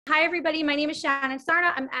Hi, everybody. My name is Shannon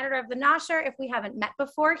Sarna. I'm editor of the Nosher. If we haven't met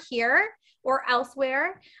before here or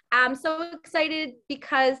elsewhere, I'm so excited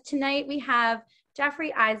because tonight we have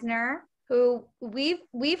Jeffrey Eisner, who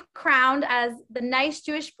we've crowned as the nice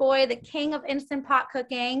Jewish boy, the king of Instant Pot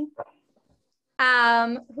cooking,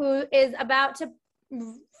 who is about to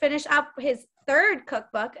finish up his third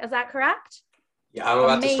cookbook. Is that correct? Yeah, I'm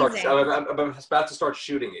about to start. I'm about to start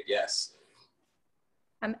shooting it. Yes.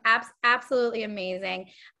 Absolutely amazing.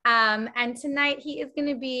 And tonight he is going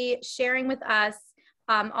to be sharing with us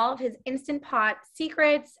all of his Instant Pot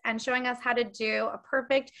secrets and showing us how to do a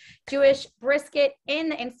perfect Jewish brisket in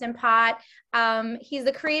the Instant Pot. He's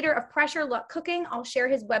the creator of Pressure Luck Cooking. I'll share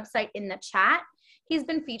his website in the chat. He's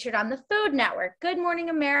been featured on the Food Network, Good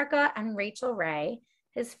Morning America, and Rachel Ray.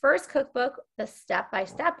 His first cookbook, the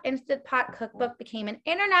Step-by-Step Instant Pot Cookbook, became an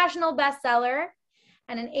international bestseller.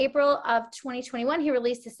 And in April of 2021, he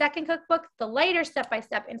released his second cookbook, the lighter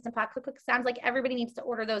Step-by-Step Instant Pot Cookbook. Sounds like everybody needs to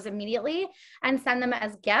order those immediately and send them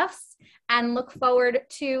as gifts, and look forward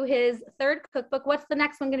to his third cookbook. What's the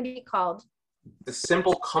next one going to be called? The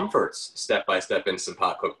Simple Comforts Step-by-Step Instant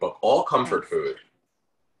Pot Cookbook, all comfort food.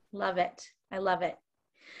 Love it. I love it.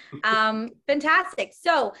 Fantastic.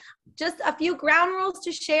 So just a few ground rules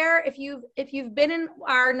to share. If you've been in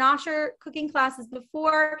our Nosher cooking classes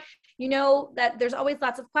before, you know that there's always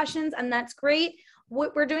lots of questions, and that's great.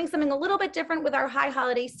 We're doing something a little bit different with our High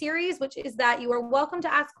Holiday series, which is that you are welcome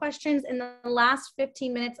to ask questions in the last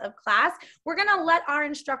 15 minutes of class. We're going to let our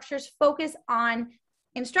instructors focus on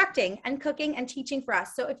instructing and cooking and teaching for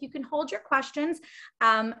us. So if you can hold your questions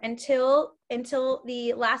until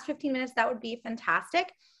the last 15 minutes, that would be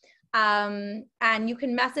fantastic. And you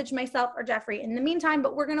can message myself or Jeffrey in the meantime,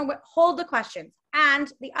 but we're going to hold the questions.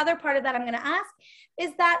 And the other part of that I'm going to ask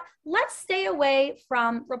is that let's stay away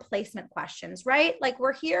from replacement questions, right? Like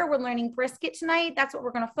we're learning brisket tonight. That's what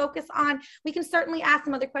we're going to focus on. We can certainly ask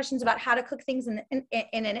some other questions about how to cook things in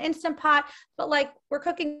an Instant Pot, but like we're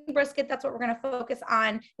cooking brisket, that's what we're going to focus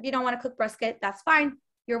on. If you don't want to cook brisket, that's fine.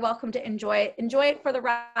 You're welcome to enjoy it. Enjoy it for the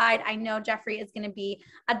ride. I know Jeffrey is going to be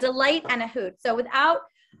a delight and a hoot. So without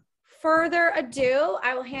further ado,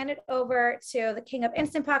 I will hand it over to the king of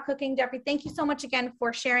Instant Pot cooking. Jeffrey, thank you so much again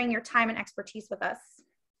for sharing your time and expertise with us.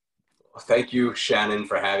 Thank you, Shannon,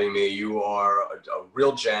 for having me. You are a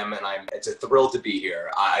real gem, and it's a thrill to be here.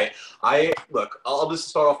 Look, I'll just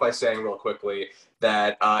start off by saying real quickly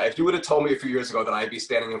that if you would have told me a few years ago that I'd be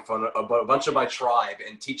standing in front of a bunch of my tribe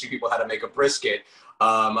and teaching people how to make a brisket,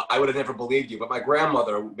 I would have never believed you. But my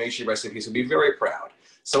grandmother, may she rest in peace, would be very proud.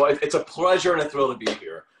 So it's a pleasure and a thrill to be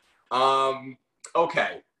here.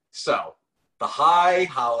 Okay, so the high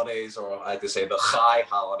holidays, or I like to say the high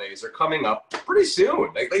holidays, are coming up pretty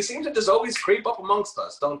soon. They seem to just always creep up amongst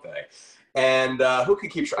us, don't they? And who can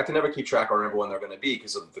keep track? I can never keep track or remember when they're going to be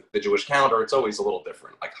because of the Jewish calendar. It's always a little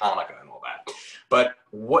different, like Hanukkah and all that. But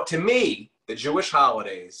what, to me, the Jewish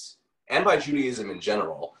holidays, and by Judaism in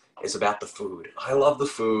general, is about the food. I love the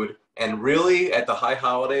food. And really, at the high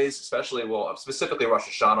holidays, especially, well, specifically Rosh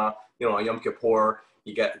Hashanah, on Yom Kippur,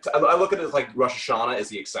 I look at it like Rosh Hashanah is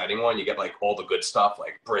the exciting one. You get like all the good stuff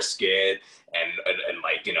like brisket and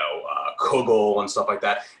like, kugel and stuff like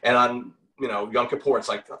that. And on, Yom Kippur, it's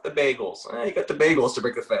like the bagels. You got the bagels to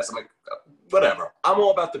break the fast. I'm like, whatever. I'm all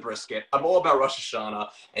about the brisket. I'm all about Rosh Hashanah.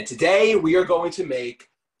 And today we are going to make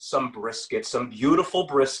some brisket, some beautiful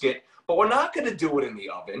brisket, but we're not going to do it in the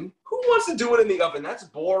oven. Who wants to do it in the oven? That's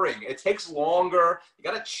boring. It takes longer. You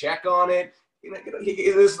got to check on it.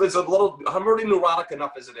 There's a little, I'm already neurotic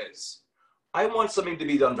enough as it is. I want something to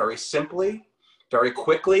be done very simply, very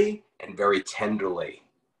quickly, and very tenderly.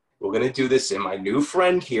 We're going to do this in my new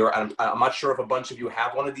friend here. I'm not sure if a bunch of you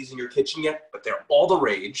have one of these in your kitchen yet, but they're all the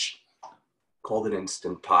rage. Called an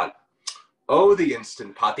Instant Pot. Oh, the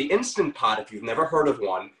Instant Pot. The Instant Pot, if you've never heard of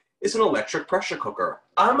one, is an electric pressure cooker.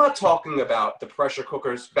 I'm not talking about the pressure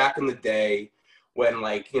cookers back in the day when,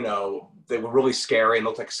 they were really scary and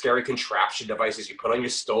looked like scary contraption devices you put on your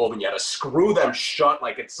stove and you had to screw them shut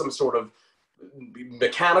like it's some sort of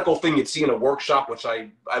mechanical thing you'd see in a workshop, which I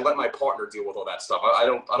let my partner deal with all that stuff. I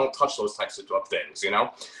don't touch those types of things,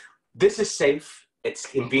 This is safe, it's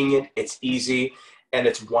convenient, it's easy, and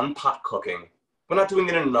it's one pot cooking. We're not doing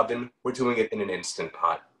it in an oven, we're doing it in an Instant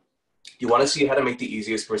Pot. You want to see how to make the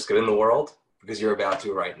easiest brisket in the world? Because you're about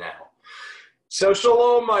to right now. So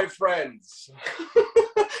shalom, my friends.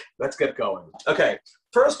 Let's get going. Okay,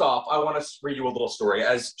 first off, I want to read you a little story.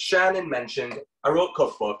 As Shannon mentioned, I wrote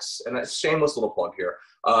cookbooks, and a shameless little plug here.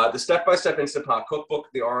 The Step-by-Step Instant Pot Cookbook,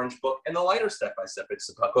 the orange book, and the lighter Step-by-Step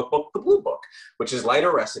Instant Pot Cookbook, the blue book, which is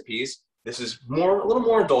lighter recipes, This is a little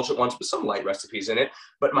more indulgent ones with some light recipes in it.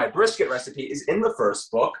 But my brisket recipe is in the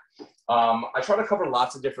first book. I try to cover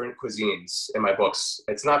lots of different cuisines in my books.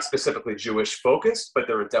 It's not specifically Jewish focused, but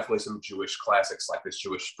there are definitely some Jewish classics like this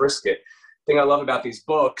Jewish brisket. The thing I love about these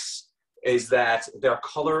books is that they're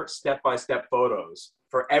color step-by-step photos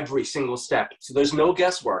for every single step. So there's no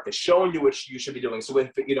guesswork. It's showing you what you should be doing. So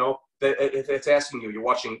if it's asking you, you're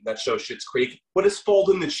watching that show Schitt's Creek, what does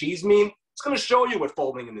folding the cheese mean? It's going to show you what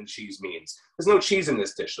folding in the cheese means. There's no cheese in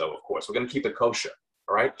this dish, though, of course. We're going to keep it kosher,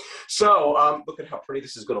 all right? So look at how pretty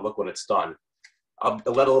this is going to look when it's done. I'll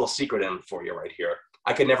let a little secret in for you right here.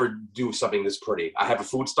 I could never do something this pretty. I have a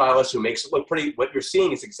food stylist who makes it look pretty. What you're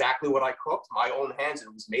seeing is exactly what I cooked, my own hands.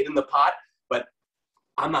 It was made in the pot, but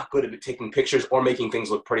I'm not good at taking pictures or making things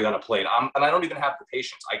look pretty on a plate. And I don't even have the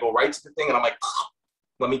patience. I go right to the thing and I'm like,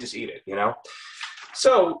 let me just eat it, you know?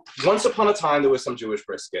 So once upon a time, there was some Jewish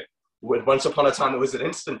brisket. Once upon a time, it was an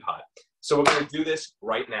Instant Pot. So we're going to do this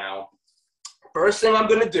right now. First thing I'm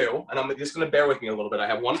going to do, and I'm just going to bear with me a little bit. I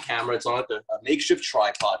have one camera. It's on a makeshift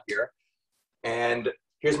tripod here. And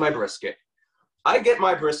here's my brisket. I get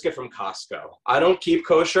my brisket from Costco. I don't keep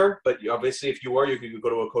kosher, but obviously if you were, you could go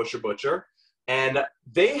to a kosher butcher. And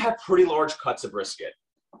they have pretty large cuts of brisket.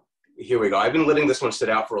 Here we go. I've been letting this one sit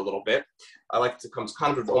out for a little bit. I like to come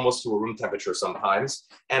kind of almost to a room temperature sometimes.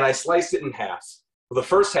 And I sliced it in half. Well, the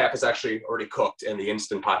first half is actually already cooked in the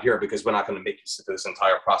Instant Pot here because we're not going to make you sit through this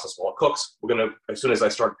entire process while it cooks. We're going to, as soon as I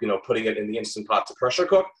start, putting it in the Instant Pot to pressure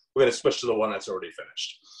cook, we're going to switch to the one that's already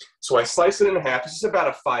finished. So I slice it in half. This is about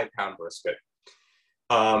a 5-pound brisket.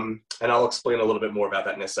 And I'll explain a little bit more about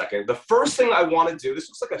that in a second. The first thing I want to do, this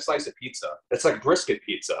looks like a slice of pizza. It's like brisket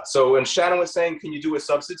pizza. So when Shannon was saying, can you do a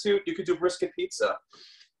substitute? You could do brisket pizza.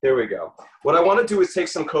 There we go. What I want to do is take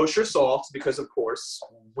some kosher salt because, of course,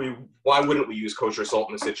 why wouldn't we use kosher salt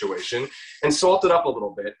in this situation? And salt it up a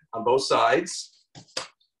little bit on both sides.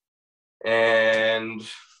 And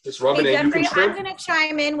just rub it in. Jeffrey, I'm going to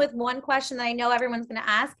chime in with one question that I know everyone's going to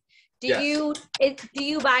ask. Do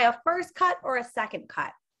you buy a first cut or a second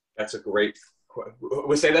cut? That's a great question.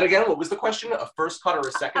 We'll say that again. What was the question? A first cut or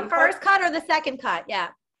a second cut? A first cut or the second cut, yeah.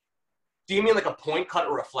 Do you mean like a point cut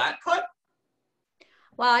or a flat cut?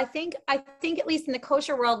 Well, I think at least in the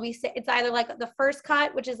kosher world, we say it's either like the first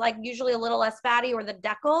cut, which is like usually a little less fatty, or the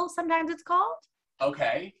decal, sometimes it's called.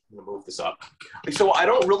 Okay, I'm gonna move this up. So I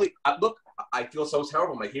don't really, look, I feel so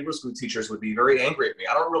terrible. My Hebrew school teachers would be very angry at me.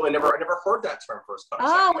 I never heard that term first cut.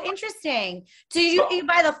 Oh, interesting. So you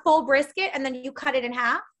buy the full brisket and then you cut it in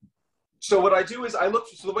half? So what I do is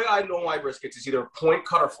so the way I know my briskets is either point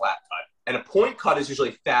cut or flat cut. And a point cut is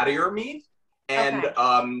usually fattier meat. And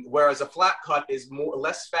whereas a flat cut is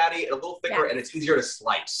less fatty, a little thicker, and it's easier to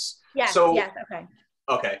slice. Yes,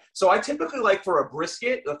 Okay. So I typically like for a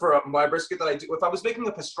brisket, my brisket that I do, if I was making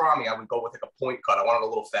a pastrami, I would go with like a point cut. I want it a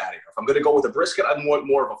little fattier. If I'm going to go with a brisket, I want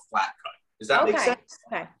more of a flat cut. Does that make sense?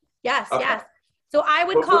 Okay. Yes. So I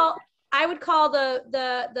would call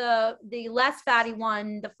the less fatty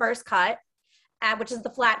one the first cut, which is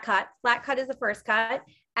the flat cut. Flat cut is the first cut,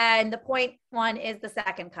 and the point one is the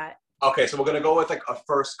second cut. Okay, so we're going to go with like a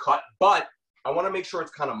first cut, but I want to make sure it's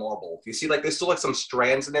kind of marbled. You see, like there's still like some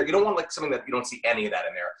strands in there. You don't want like something that you don't see any of that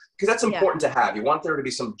in there because that's important to have. You want there to be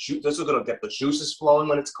some juice. This is going to get the juices flowing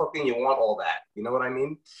when it's cooking. You want all that. You know what I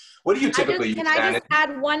mean? What do you typically use? Can I just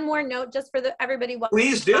add one more note just for everybody watching?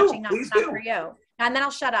 Please do. Please do. For you. And then I'll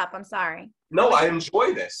shut up. I'm sorry. No, I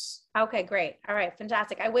enjoy this. Okay, great. All right,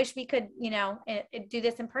 fantastic. I wish we could, do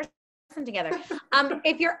this in person together.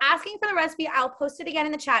 If you're asking for the recipe, I'll post it again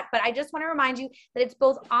in the chat, but I just want to remind you that it's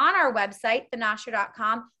both on our website,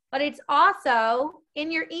 thenosher.com, but it's also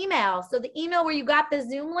in your email. So the email where you got the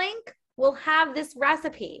Zoom link will have this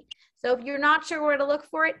recipe. So if you're not sure where to look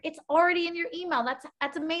for it, it's already in your email.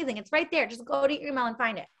 That's amazing. It's right there. Just go to your email and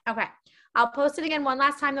find it. Okay. I'll post it again one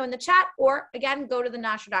last time though in the chat, or again, go to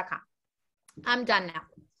thenosher.com. I'm done now.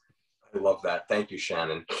 I love that. Thank you,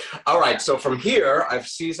 Shannon. All right, so from here, I've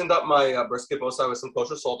seasoned up my brisket both sides with some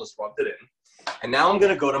kosher salt, just rubbed it in. And now I'm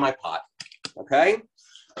going to go to my pot, okay?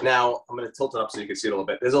 Now, I'm going to tilt it up so you can see it a little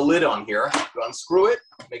bit. There's a lid on here. You unscrew it.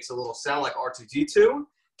 It makes a little sound like R2-D2.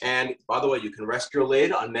 And by the way, you can rest your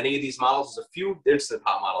lid on many of these models. There's a few Instant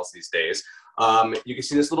Pot models these days. You can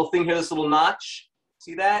see this little thing here, this little notch.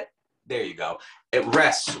 See that? There you go. It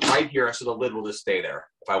rests right here, so the lid will just stay there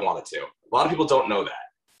if I wanted to. A lot of people don't know that.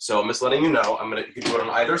 So I'm just letting you know, you can do it on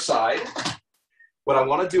either side. What I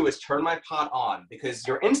want to do is turn my pot on because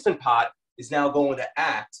your Instant Pot is now going to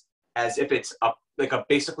act as if it's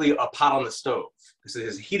basically a pot on the stove because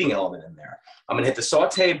there's a heating element in there. I'm going to hit the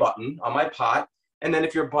saute button on my pot And then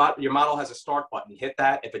if your model has a start button, hit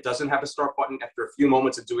that. If it doesn't have a start button, after a few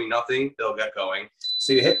moments of doing nothing, they'll get going.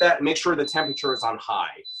 So you hit that and make sure the temperature is on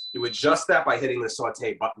high. You adjust that by hitting the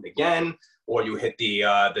saute button again, or you hit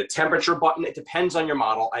the temperature button. It depends on your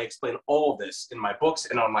model. I explain all of this in my books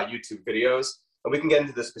and on my YouTube videos. And we can get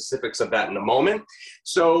into the specifics of that in a moment.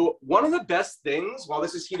 So one of the best things, while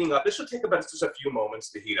this is heating up, this will take about just a few moments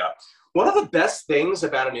to heat up. One of the best things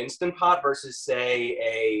about an Instant Pot versus, say,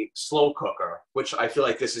 a slow cooker, which I feel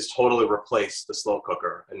like this has totally replaced the slow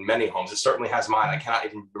cooker in many homes. It certainly has mine. I cannot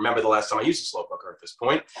even remember the last time I used a slow cooker at this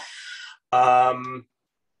point.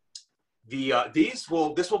 This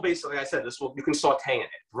will basically, like I said, you can saute in it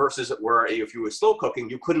versus where if you were slow cooking,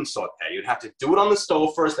 you couldn't saute. You'd have to do it on the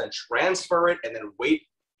stove first, then transfer it, and then wait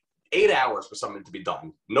 8 hours for something to be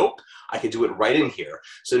done. Nope, I could do it right in here.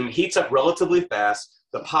 So it heats up relatively fast.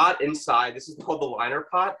 The pot inside, this is called the liner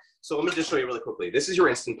pot. So let me just show you really quickly. This is your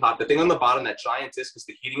Instant Pot. The thing on the bottom, that giant disc, is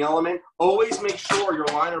the heating element. Always make sure your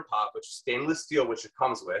liner pot, which is stainless steel, which it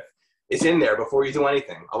comes with, is in there before you do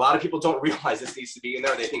anything. A lot of people don't realize this needs to be in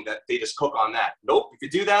there. They think that they just cook on that. Nope, if you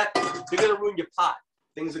do that, you're gonna ruin your pot.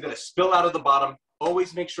 Things are gonna spill out of the bottom.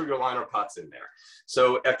 Always make sure your liner pot's in there.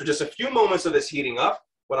 So after just a few moments of this heating up,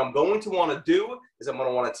 what I'm going to wanna do is I'm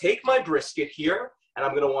gonna wanna take my brisket here and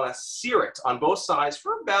I'm gonna wanna sear it on both sides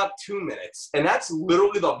for about 2 minutes. And that's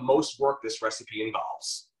literally the most work this recipe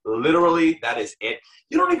involves. Literally, that is it.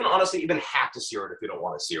 You don't even honestly even have to sear it if you don't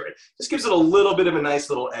want to sear it. Just gives it a little bit of a nice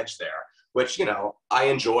little edge there, which, you know, I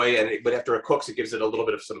enjoy. But after it cooks, it gives it a little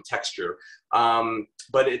bit of some texture.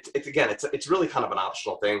 But it's really kind of an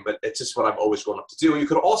optional thing, but it's just what I've always grown up to do. You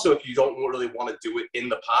could also, if you don't really want to do it in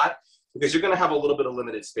the pot, because you're going to have a little bit of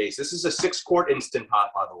limited space. This is a 6-quart Instant Pot,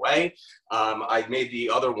 by the way. I made the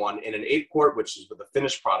other one in an 8-quart, which is what the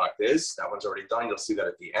finished product is. That one's already done. You'll see that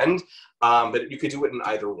at the end. But you could do it in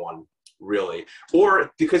either one, really.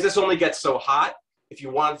 Or because this only gets so hot, if you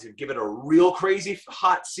wanted to give it a real crazy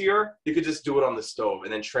hot sear, you could just do it on the stove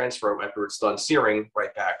and then transfer it after it's done searing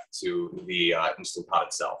right back to the Instant Pot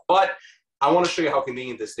itself. But I want to show you how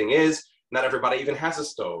convenient this thing is. Not everybody even has a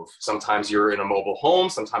stove. Sometimes you're in a mobile home.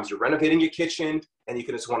 Sometimes you're renovating your kitchen, and you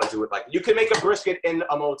can just want to do it like, you can make a brisket in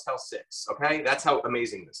a Motel 6, okay? That's how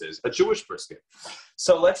amazing this is, a Jewish brisket.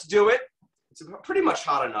 So let's do it. It's pretty much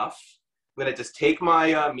hot enough. I'm gonna just take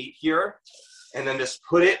my meat here, and then just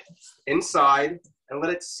put it inside and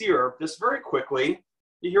let it sear just very quickly.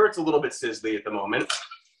 You hear it's a little bit sizzly at the moment,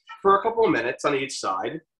 for a couple of minutes on each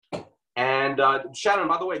side. And Shannon,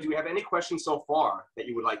 by the way, do we have any questions so far that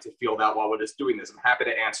you would like to field out while we're just doing this? I'm happy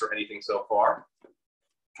to answer anything so far.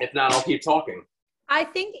 If not, I'll keep talking. I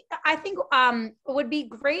think it would be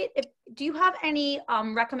great if, do you have any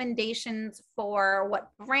recommendations for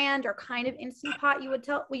what brand or kind of Instant Pot you would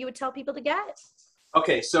tell people to get?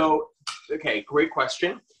 Okay, great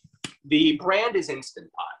question. The brand is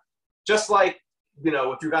Instant Pot. Just like, you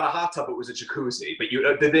know, if you got a hot tub, it was a jacuzzi, but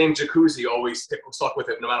the name jacuzzi always stuck with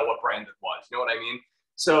it no matter what brand it was. You know what I mean?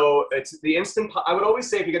 So it's the Instant Pot. I would always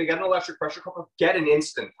say if you're going to get an electric pressure cooker, get an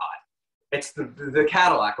Instant Pot. It's the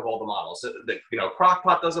Cadillac of all the models. You know, Crock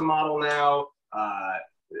Pot does a model now.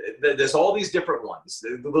 There's all these different ones,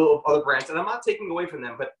 the little other brands, and I'm not taking away from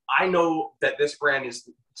them, but I know that this brand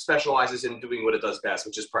specializes in doing what it does best,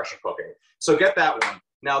 which is pressure cooking. So get that one.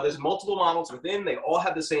 Now, there's multiple models within. They all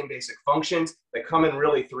have the same basic functions. They come in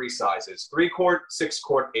really 3 sizes, 3-quart,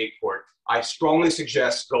 6-quart, 8-quart. I strongly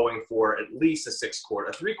suggest going for at least a 6-quart.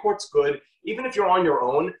 A 3-quart's good. Even if you're on your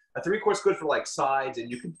own, a 3-quart's good for like sides,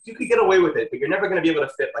 and you could get away with it, but you're never going to be able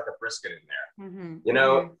to fit like a brisket in there. Mm-hmm. You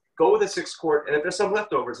know, go with a 6-quart, and if there's some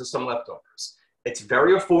leftovers, there's some leftovers. It's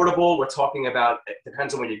very affordable. We're talking about, it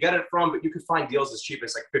depends on where you get it from, but you can find deals as cheap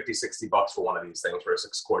as like $50, $60 for one of these things for a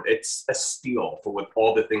 6-quart. It's a steal for what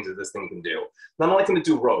all the things that this thing can do. Not only can it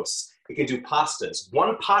do roasts, it can do pastas,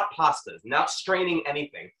 1-pot pastas, not straining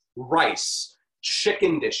anything, rice,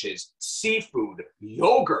 chicken dishes, seafood,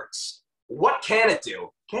 yogurts. What can it do?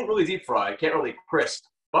 Can't really deep fry, can't really crisp,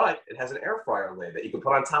 but it has an air fryer lid that you can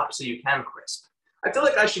put on top so you can crisp. I feel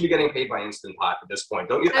like I should be getting paid by Instant Pot at this point,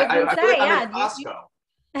 don't you? I feel like I'm in Costco.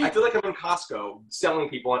 I feel like I'm in Costco selling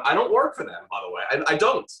people, and I don't work for them, by the way. I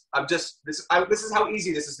don't. I'm just, this is how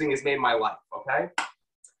easy this thing has made my life, okay?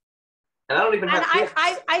 And I don't even have kids.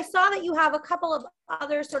 I saw that you have a couple of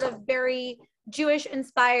other sort of very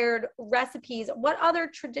Jewish-inspired recipes. What other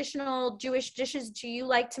traditional Jewish dishes do you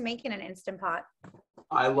like to make in an Instant Pot?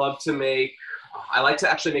 I like to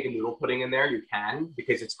actually make a noodle pudding in there. You can,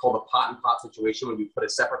 because it's called a pot and pot situation when you put a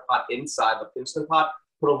separate pot inside the Instant Pot,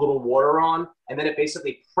 put a little water on, and then it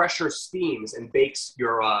basically pressure steams and bakes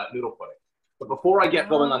your noodle pudding. But before I get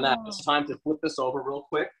going on that, it's time to flip this over real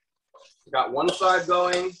quick. Got one side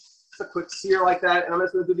going. It's a quick sear like that, and I'm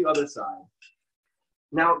just going to do the other side.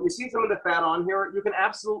 Now, you see some of the fat on here. You can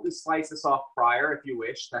absolutely slice this off prior if you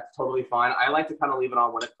wish. That's totally fine. I like to kind of leave it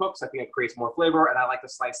on when it cooks. I think it creates more flavor, and I like to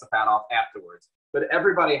slice the fat off afterwards. But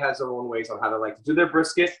everybody has their own ways on how they like to do their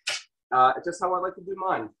brisket. It's just how I like to do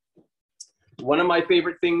mine. One of my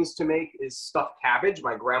favorite things to make is stuffed cabbage.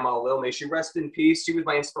 My grandma Lil, may she rest in peace. She was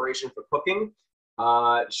my inspiration for cooking.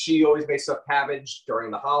 She always made stuffed cabbage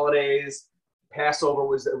during the holidays. Passover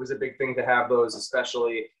was a big thing to have those,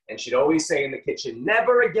 especially. And she'd always say in the kitchen,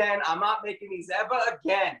 "Never again. I'm not making these ever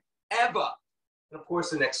again, ever." And of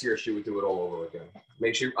course, the next year she would do it all over again.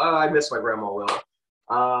 Make sure. I miss my grandma Lil.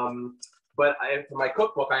 But for my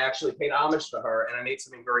cookbook, I actually paid homage to her, and I made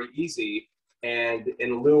something very easy. And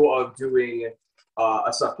in lieu of doing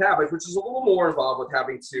a stuffed cabbage, which is a little more involved with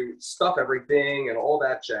having to stuff everything and all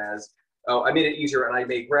that jazz, I made it easier, and I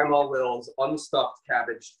made Grandma Lil's unstuffed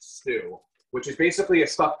cabbage stew, which is basically a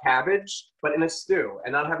stuffed cabbage, but in a stew,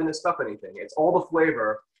 and not having to stuff anything. It's all the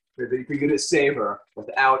flavor for you to savor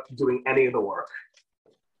without doing any of the work.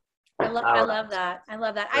 I love that. I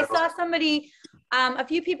love that. I saw somebody, a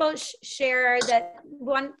few people share that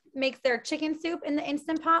one makes their chicken soup in the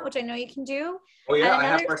Instant Pot, which I know you can do. Oh yeah, I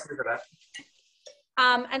have recipe for that.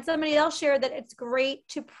 And somebody else shared that it's great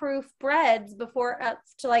to proof breads before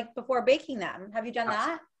baking them. Have you done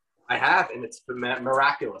that? I have, and it's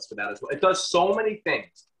miraculous for that as well. It does so many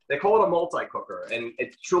things. They call it a multi-cooker, and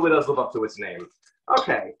it truly does live up to its name.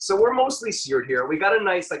 Okay, so we're mostly seared here. We got a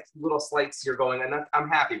nice little slight sear going, and I'm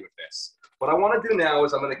happy with this. What I want to do now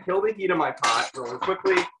is I'm going to kill the heat of my pot really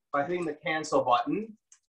quickly by hitting the cancel button.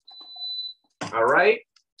 All right,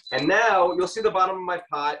 and now you'll see the bottom of my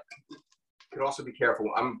pot. You can also be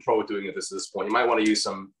careful. I'm pro at doing this at this point. You might want to use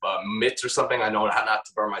some mitts or something. I know how not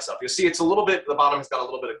to burn myself. You'll see it's a little bit, the bottom has got a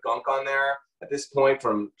little bit of gunk on there at this point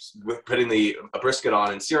from putting a brisket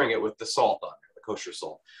on and searing it with the salt on there, the kosher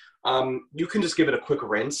salt. You can just give it a quick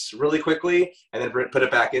rinse really quickly and then put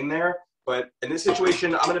it back in there. But in this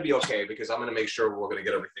situation, I'm going to be okay because I'm going to make sure we're going to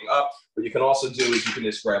get everything up. What you can also do is you can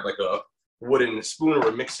just grab like a wooden spoon or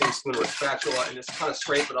a mixing spoon or a spatula and just kind of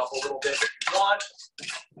scrape it up a little bit if you want.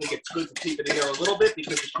 I think it's good to keep it in there a little bit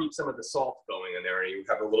because it keeps some of the salt going in there and you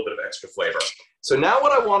have a little bit of extra flavor. So now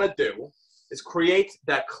what I want to do is create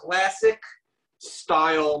that classic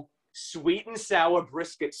style sweet and sour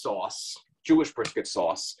brisket sauce, Jewish brisket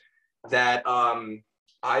sauce, that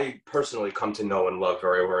I personally come to know and love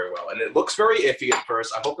very, very well. And it looks very iffy at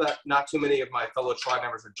first. I hope that not too many of my fellow tribe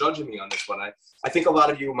members are judging me on this one. I think a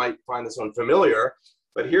lot of you might find this one familiar,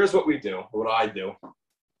 but here's what we do, what I do.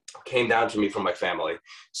 Came down to me from my family.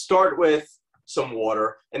 Start with some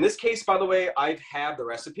water. In this case, by the way, I have the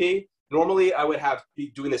recipe. Normally, I would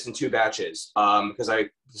be doing this in 2 batches because I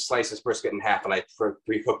slice this brisket in half and I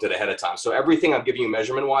pre-cooked it ahead of time. So everything I'm giving you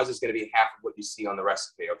measurement-wise is going to be half of what you see on the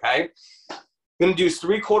recipe, okay? I'm going to use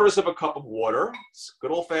 3/4 of a cup of water. It's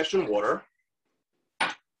good old-fashioned water.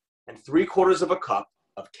 And 3/4 of a cup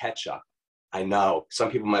of ketchup. I know,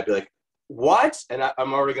 some people might be like, what? And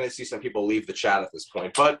I'm already going to see some people leave the chat at this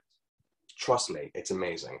point, but trust me, it's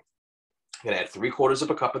amazing. I'm going to add 3/4 of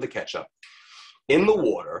a cup of the ketchup in the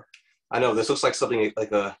water. I know this looks like something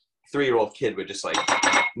like a 3-year-old kid would just like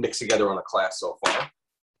mix together on a class so far,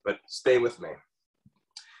 but stay with me.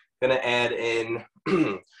 I'm going to add in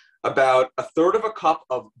about 1/3 of a cup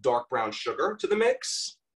of dark brown sugar to the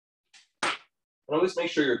mix. And always make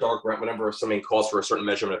sure your dark brown, whenever something calls for a certain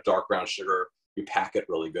measurement of dark brown sugar, you pack it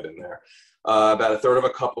really good in there. About 1/3 of a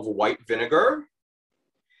cup of white vinegar.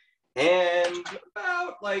 And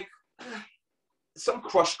about like some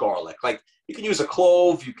crushed garlic. Like you can use a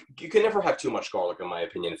clove. You can never have too much garlic, in my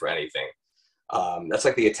opinion, for anything. That's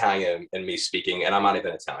like the Italian in me speaking, and I'm not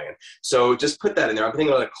even Italian. So just put that in there. I'm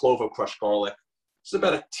putting on a clove of crushed garlic. Just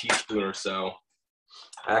about a teaspoon or so.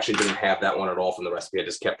 I actually didn't have that one at all from the recipe. I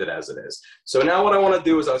just kept it as it is. So now what I want to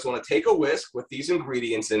do is I just want to take a whisk with these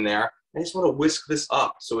ingredients in there. I just want to whisk this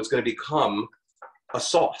up so it's going to become a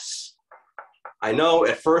sauce. I know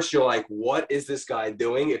at first you're like, what is this guy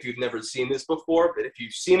doing? If you've never seen this before, but if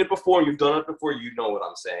you've seen it before and you've done it before, you know what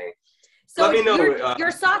I'm saying. So let me know.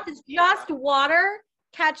 Your sauce is just water,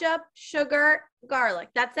 ketchup, sugar, garlic.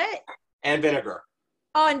 That's it. And vinegar.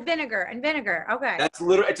 Oh, and vinegar. Okay. That's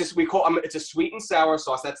literally, it's a sweet and sour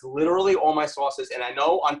sauce. That's literally all my sauces. And I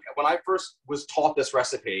know when I first was taught this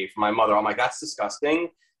recipe from my mother, I'm like, that's disgusting.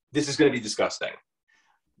 This is going to be disgusting.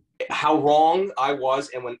 How wrong I was.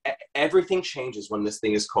 And when everything changes when this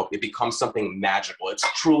thing is cooked, it becomes something magical. It's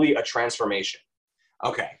truly a transformation.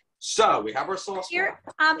 Okay. So we have our sauce.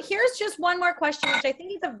 Here's just one more question, which I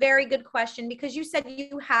think is a very good question, because you said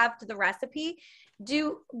you have the recipe.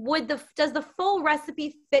 Does the full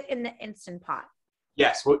recipe fit in the Instant Pot?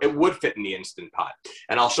 Yes, it would fit in the Instant Pot,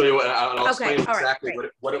 and I'll show you. I'll explain exactly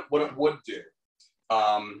what it would do.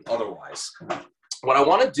 Otherwise, what I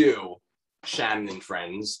want to do, Shannon and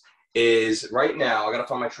friends, is right now I gotta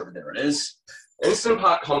find my trivet. There it is. Instant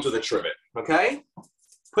Pot comes with a trivet. Okay,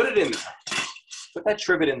 put it in there. Put that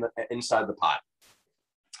trivet inside the pot.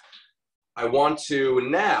 I want to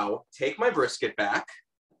now take my brisket back,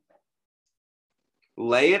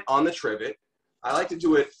 lay it on the trivet. I like to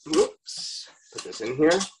do it, whoops, put this in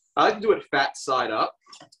here. I like to do it fat side up,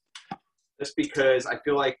 just because I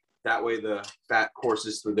feel like that way the fat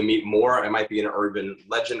courses through the meat more. It might be an urban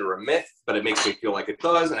legend or a myth, but it makes me feel like it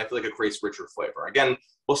does, and I feel like it creates richer flavor. Again,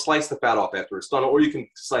 we'll slice the fat off after it's done, or you can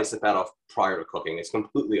slice the fat off prior to cooking. It's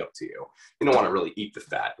completely up to you. You don't want to really eat the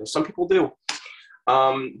fat. Some people do.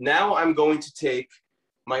 Now I'm going to take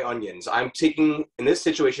my onions. I'm taking, in this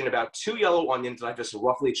situation, about 2 yellow onions that I've just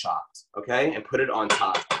roughly chopped, okay, and put it on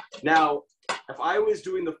top. Now, if I was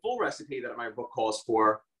doing the full recipe that my book calls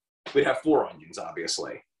for, we'd have 4 onions,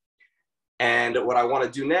 obviously. And what I want to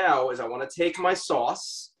do now is I want to take my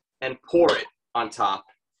sauce and pour it on top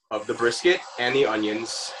of the brisket and the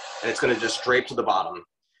onions, and it's going to just drape to the bottom.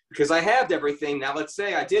 Because I halved everything, now let's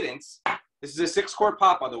say I didn't. This is a 6-quart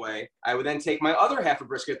pot, by the way. I would then take my other half of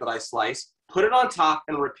brisket that I sliced, put it on top,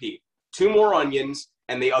 and repeat. 2 more onions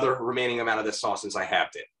and the other remaining amount of the sauce since I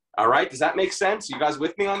halved it. All right, does that make sense? You guys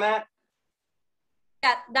with me on that?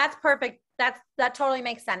 Yeah, that's perfect. That totally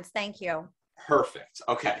makes sense. Thank you. Perfect.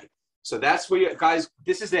 Okay. So that's where you guys,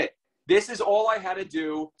 this is it. This is all I had to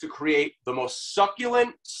do to create the most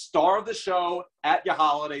succulent star of the show at your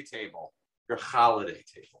holiday table. Your holiday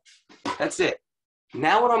table. That's it.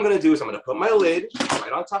 Now what I'm going to do is I'm going to put my lid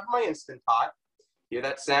right on top of my Instant Pot. Hear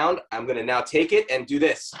that sound? I'm going to now take it and do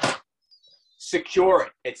this. Secure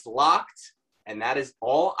it. It's locked. And that is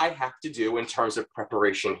all I have to do in terms of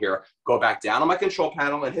preparation here. Go back down on my control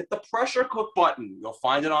panel and hit the pressure cook button. You'll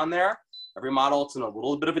find it on there. Every model, it's in a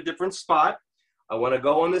little bit of a different spot. I want to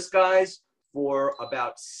go on this, guys, for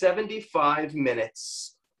about 75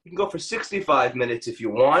 minutes. You can go for 65 minutes if you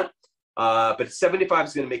want, but 75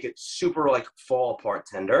 is going to make it super, like, fall apart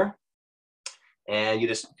tender. And you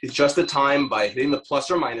just adjust the time by hitting the plus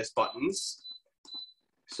or minus buttons.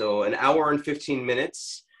 So 1 hour and 15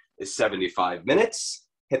 minutes is 75 minutes.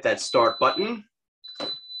 Hit that start button,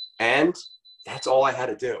 and that's all I had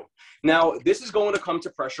to do. Now, this is going to come to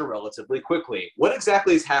pressure relatively quickly. What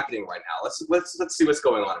exactly is happening right now? Let's see what's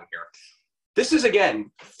going on in here. This is, again,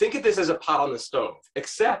 think of this as a pot on the stove,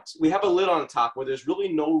 except we have a lid on the top where there's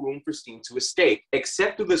really no room for steam to escape,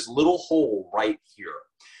 except through this little hole right here.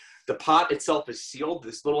 The pot itself is sealed.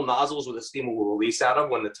 This little nozzle is where the steam will release out of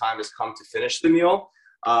when the time has come to finish the meal,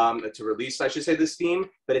 to release, I should say, the steam,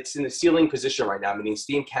 but it's in the sealing position right now, meaning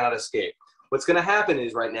steam cannot escape. What's going to happen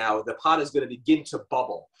is right now, the pot is going to begin to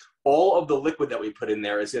bubble. All of the liquid that we put in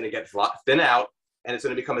there is going to get thin out, and it's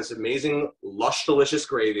going to become this amazing, lush, delicious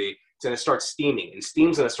gravy. It's going to start steaming, and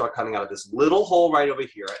steam's going to start coming out of this little hole right over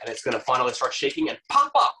here, and it's going to finally start shaking and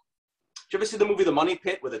pop up. Did you ever see the movie The Money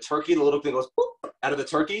Pit, where the turkey, the little thing goes boop, out of the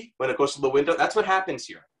turkey when it goes to the window? That's what happens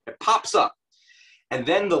here. It pops up. And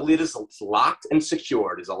then the lid is locked and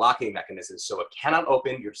secured. There's a locking mechanism, so it cannot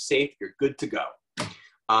open. You're safe. You're good to go.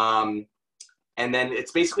 And then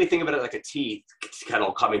it's basically, think of it like a tea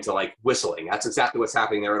kettle coming to, like, whistling. That's exactly what's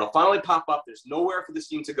happening there. It'll finally pop up. There's nowhere for the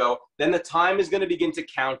steam to go. Then the time is going to begin to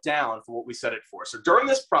count down for what we set it for. So during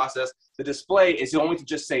this process, the display is going to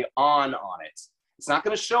just say on it. It's not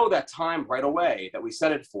going to show that time right away that we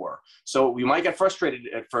set it for. So we might get frustrated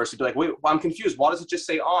at first and be like, wait, I'm confused. Why does it just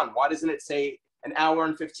say on? Why doesn't it say 1 hour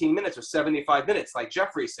and 15 minutes or 75 minutes like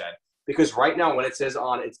Jeffrey said? Because right now when it says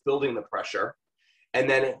on, it's building the pressure. And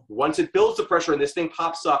then once it builds the pressure and this thing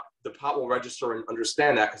pops up, the pot will register and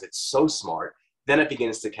understand that because it's so smart. Then it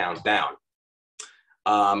begins to count down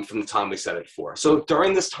from the time we set it for. So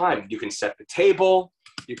during this time, you can set the table.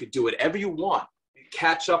 You could do whatever you want.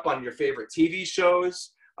 Catch up on your favorite TV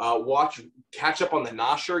shows. Catch up on the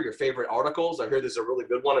Nosher, your favorite articles. I hear there's a really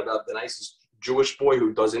good one about the nicest Jewish boy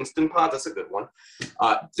who does Instant Pot. That's a good one.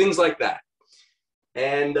 Things like that.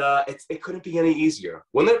 And it couldn't be any easier.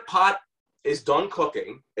 When the pot is done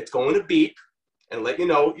cooking, it's going to beep and let you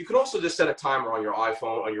know. You can also just set a timer on your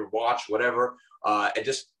iPhone, on your watch, whatever, and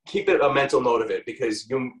just keep a mental note of it, because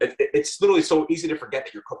it's literally so easy to forget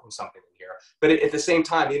that you're cooking something in here. But at the same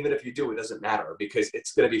time, even if you do, it doesn't matter because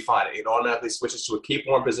it's going to be fine. It automatically switches to a keep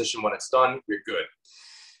warm position when it's done. You're good.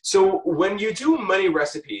 So when you do many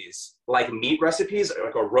recipes, like meat recipes,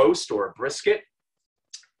 like a roast or a brisket,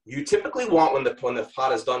 you typically want when the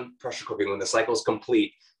pot is done pressure cooking, when the cycle is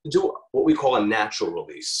complete, to do what we call a natural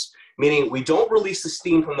release, meaning we don't release the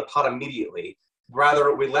steam from the pot immediately.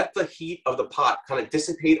 Rather, we let the heat of the pot kind of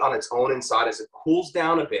dissipate on its own inside as it cools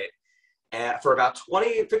down a bit for about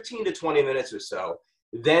 15 to 20 minutes or so.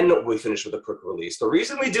 Then we finish with a quick release. The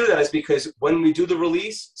reason we do that is because when we do the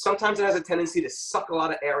release, sometimes it has a tendency to suck a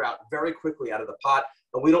lot of air out very quickly out of the pot,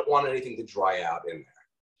 and we don't want anything to dry out in there.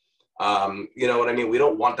 You know what I mean? We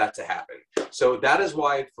don't want that to happen. So that is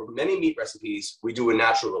why for many meat recipes, we do a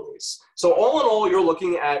natural release. So all in all, you're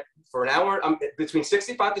looking at, for an hour, between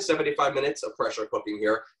 65 to 75 minutes of pressure cooking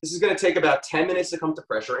here. This is going to take about 10 minutes to come to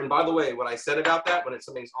pressure. And by the way, what I said about that, when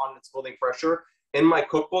something's on, it's building pressure, in my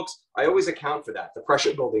cookbooks, I always account for that, the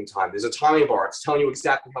pressure building time. There's a timing bar. It's telling you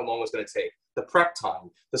exactly how long it's going to take. The prep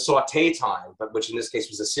time, the saute time, which in this case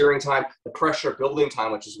was the searing time, the pressure building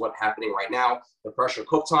time, which is what's happening right now, the pressure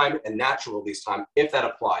cook time, and natural release time, if that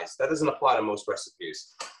applies. That doesn't apply to most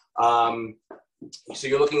recipes. So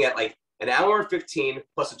you're looking at like an hour and 15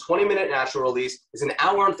 plus a 20-minute natural release is an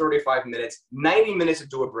hour and 35 minutes, 90 minutes to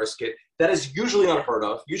do a brisket. That is usually unheard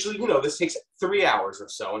of. Usually, you know, this takes 3 hours or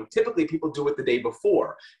so, and typically people do it the day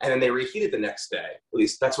before, and then they reheat it the next day. At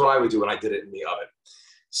least that's what I would do when I did it in the oven.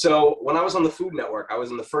 So when I was on the Food Network, I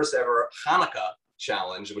was in the first ever Hanukkah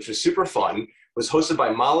challenge, which was super fun. It was hosted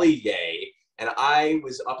by Molly Ye, and I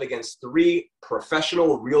was up against 3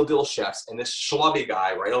 professional real deal chefs and this schlubby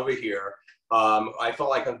guy right over here. I felt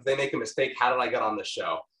like if they make a mistake, how did I get on the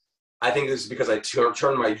show? I think this is because I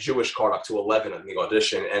turned my Jewish card up to 11 in the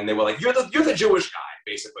audition, and they were like, you're the Jewish guy,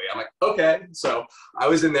 basically. I'm like, okay. So I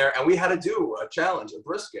was in there, and we had to do a challenge, a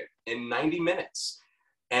brisket, in 90 minutes.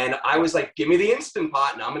 And I was like, give me the Instant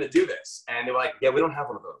Pot, and I'm going to do this. And they were like, yeah, we don't have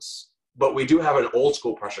one of those. But we do have an old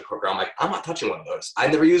school pressure cooker. I'm like, I'm not touching one of those. I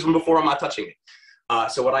never used one before. I'm not touching it.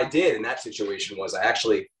 So what I did in that situation was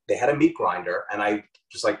they had a meat grinder, and I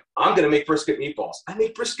was like, I'm going to make brisket meatballs. I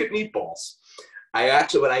made brisket meatballs. I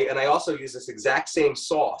also use this exact same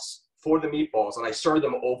sauce for the meatballs, and I served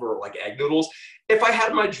them over like egg noodles. If I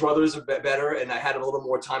had my druthers a bit better and I had a little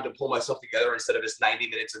more time to pull myself together instead of just 90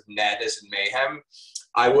 minutes of madness and mayhem,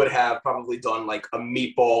 I would have probably done like a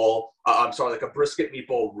like a brisket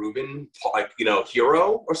meatball Reuben, like, you know,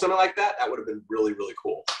 hero or something like that. That would have been really, really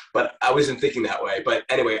cool. But I wasn't thinking that way. But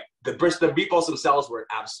anyway, the meatballs themselves were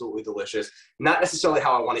absolutely delicious. Not necessarily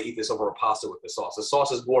how I want to eat this over a pasta with the sauce. The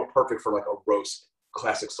sauce is more perfect for like a roast,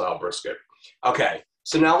 classic style brisket. Okay,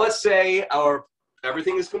 so now let's say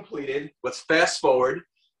everything is completed. Let's fast forward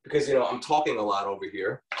because, you know, I'm talking a lot over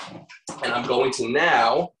here. And I'm going to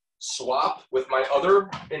now swap with my other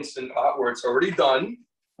Instant Pot where it's already done.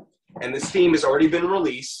 And the steam has already been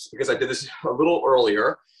released because I did this a little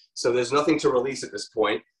earlier. So there's nothing to release at this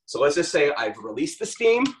point. So let's just say I've released the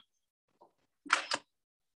steam.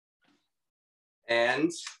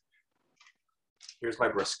 And here's my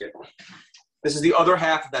brisket. This is the other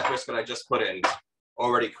half of that brisket I just put in,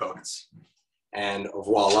 already cooked. And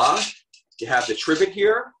voila, you have the trivet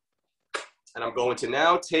here. And I'm going to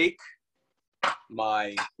now take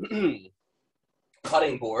my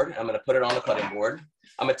cutting board. I'm going to put it on the cutting board.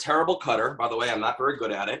 I'm a terrible cutter, by the way. I'm not very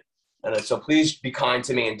good at it. And so please be kind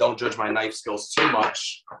to me and don't judge my knife skills too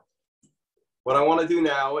much. What I want to do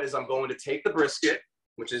now is I'm going to take the brisket,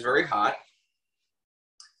 which is very hot,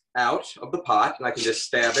 out of the pot, and I can just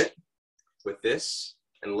stab it with this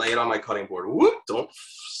and lay it on my cutting board. Whoop! Don't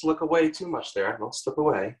slip away too much there. Don't slip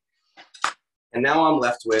away. And now I'm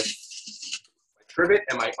left with my trivet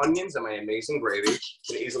and my onions and my amazing gravy. I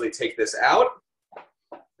can easily take this out.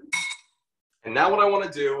 And now what I want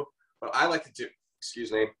to do, what I like to do,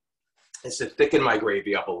 excuse me, is to thicken my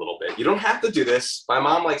gravy up a little bit. You don't have to do this. My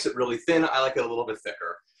mom likes it really thin. I like it a little bit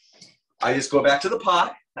thicker. I just go back to the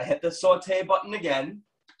pot. I hit the saute button again.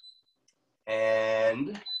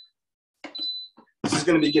 And this is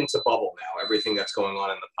going to begin to bubble now, everything that's going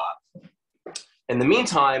on in the pot. In the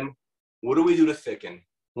meantime, what do we do to thicken?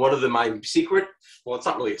 One of my secret, well, it's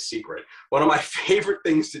not really a secret. One of my favorite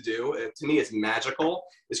things to do, to me it's magical,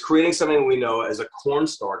 is creating something we know as a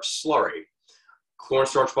cornstarch slurry.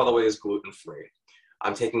 Cornstarch, by the way, is gluten-free.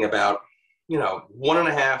 I'm taking about,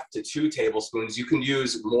 1.5 to 2 tablespoons. You can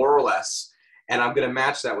use more or less, and I'm going to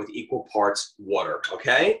match that with equal parts water,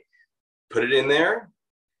 okay? Put it in there,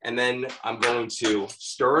 and then I'm going to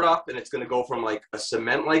stir it up, and it's going to go from like a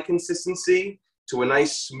cement-like consistency to a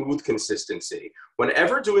nice smooth consistency.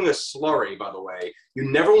 Whenever doing a slurry, by the way,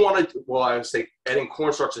 you never want to, well, I would say adding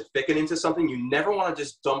cornstarch to thicken into something, you never want to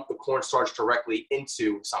just dump the cornstarch directly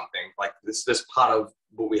into something like this pot of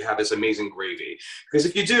what we have is amazing gravy. Because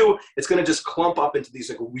if you do, it's going to just clump up into these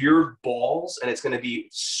like weird balls, and it's going to be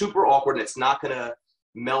super awkward, and it's not going to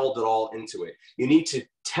meld it all into it. You need to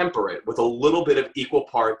temper it with a little bit of equal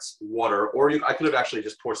parts water, or I could have actually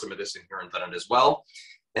just poured some of this in here and done it as well.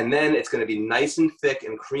 And then it's going to be nice and thick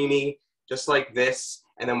and creamy, just like this.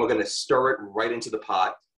 And then we're going to stir it right into the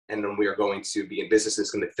pot. And then we are going to be in business.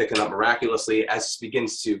 It's going to thicken up miraculously. As it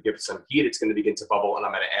begins to give it some heat, it's going to begin to bubble, and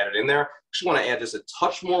I'm going to add it in there. Just want to add just a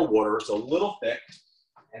touch more water. It's a little thick.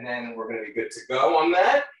 And then we're going to be good to go on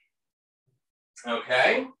that.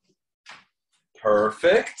 Okay.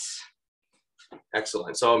 Perfect.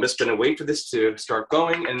 Excellent. So I'm just going to wait for this to start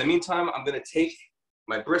going. In the meantime, I'm going to take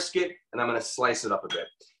my brisket and I'm going to slice it up a bit.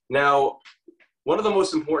 Now, one of the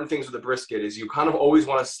most important things with the brisket is you kind of always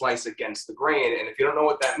want to slice against the grain. And if you don't know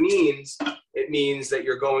what that means, it means that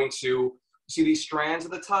you're going to see these strands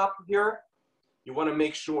at the top here. You want to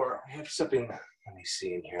make sure, I have something, let me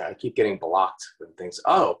see in here. I keep getting blocked with things.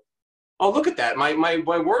 Oh, look at that. My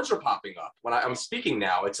words are popping up when I'm speaking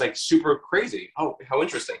now. It's like super crazy. Oh, how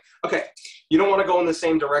interesting. Okay. You don't want to go in the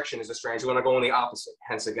same direction as the strands. You want to go in the opposite,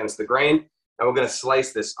 hence against the grain. And we're going to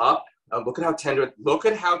slice this up. Look at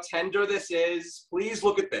how tender this is. Please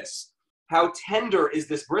look at this. How tender is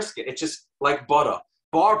this brisket? It's just like butter.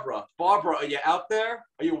 Barbara, are you out there?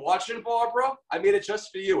 Are you watching, Barbara? I made it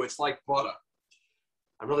just for you. It's like butter.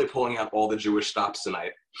 I'm really pulling out all the Jewish stops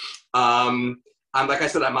tonight. Like I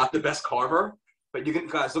said, I'm not the best carver, but you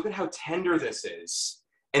guys, look at how tender this is.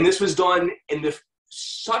 And this was done in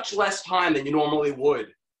such less time than you normally would.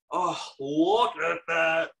 Oh, look at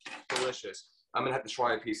that. Delicious. I'm going to have to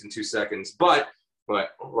try a piece in 2 seconds, but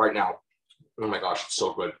right now, oh my gosh, it's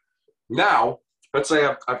so good. Now, let's say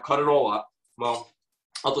I've cut it all up. Well,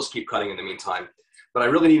 I'll just keep cutting in the meantime. But I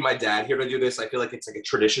really need my dad here to do this. I feel like it's like a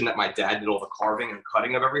tradition that my dad did all the carving and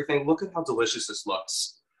cutting of everything. Look at how delicious this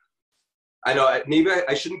looks. I know, maybe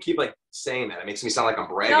I shouldn't keep like saying that. It makes me sound like I'm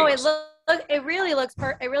bragging. No, it really looks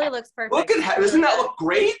perfect. Look at how, doesn't that look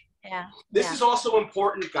great? Yeah. This is also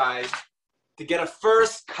important, guys, to get a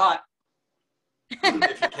first cut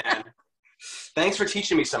if you can. Thanks for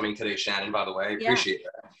teaching me something today, Shannon, by the way. I appreciate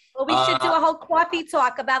that. Well, we should do a whole coffee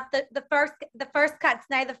talk about the first cuts.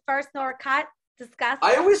 Neither first nor cut. Discuss.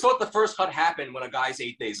 I always thought the first cut happened when a guy's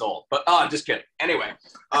 8 days old, but I'm just kidding. Anyway,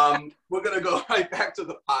 we're going to go right back to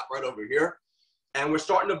the pot right over here, and we're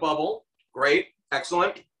starting to bubble. Great.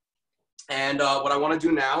 Excellent. And what I want to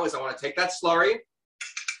do now is I want to take that slurry,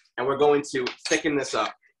 and we're going to thicken this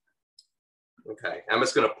up. Okay. I'm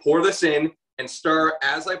just going to pour this in and stir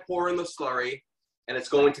as I pour in the slurry, and it's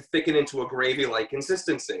going to thicken into a gravy-like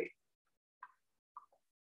consistency.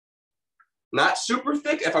 Not super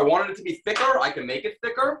thick. If I wanted it to be thicker, I can make it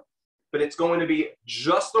thicker, but it's going to be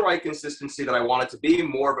just the right consistency that I want it to be,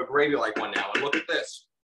 more of a gravy-like one now. And look at this.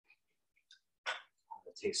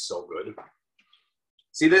 It tastes so good.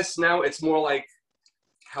 See this now? It's more like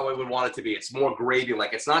how I would want it to be. It's more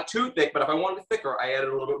gravy-like. It's not too thick, but if I wanted it thicker, I added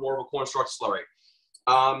a little bit more of a cornstarch slurry.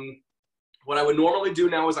 What I would normally do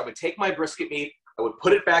now is I would take my brisket meat, I would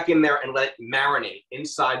put it back in there and let it marinate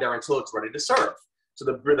inside there until it's ready to serve. So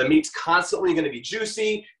the meat's constantly going to be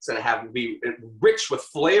juicy. It's going to be rich with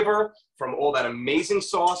flavor from all that amazing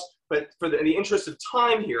sauce. But for the interest of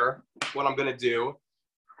time here, what I'm going to do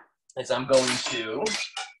is I'm going to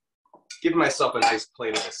give myself a nice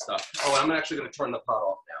plate of this stuff. Oh, I'm actually going to turn the pot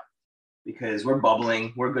off now because we're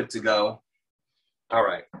bubbling. We're good to go. All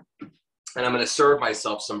right. And I'm going to serve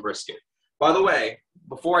myself some brisket. By the way,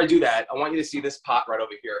 before I do that, I want you to see this pot right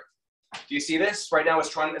over here. Do you see this? Right now it's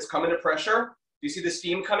coming to pressure. Do you see the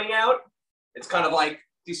steam coming out? It's kind of like,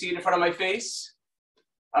 do you see it in front of my face?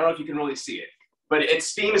 I don't know if you can really see it, but its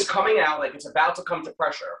steam is coming out like it's about to come to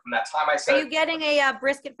pressure from that time I said. Are you getting a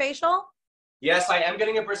brisket facial? Yes, I am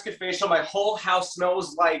getting a brisket facial. My whole house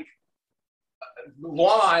smells like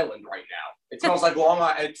Long Island right now. It smells like Long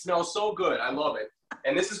Island. It smells so good. I love it.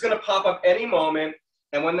 And this is going to pop up any moment.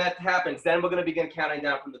 And when that happens, then we're going to begin counting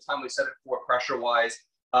down from the time we set it for pressure-wise.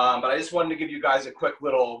 But I just wanted to give you guys a quick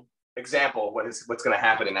little example of what's going to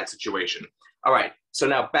happen in that situation. All right, so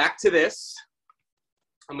now back to this.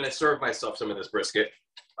 I'm going to serve myself some of this brisket.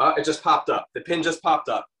 It just popped up. The pin just popped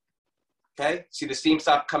up. Okay, see the steam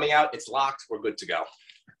stopped coming out? It's locked. We're good to go.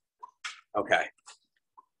 Okay.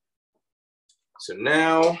 So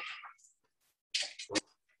now,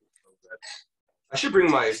 I should bring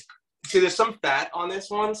my See, there's some fat on this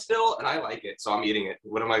one still, and I like it, so I'm eating it.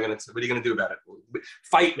 What are you gonna do about it?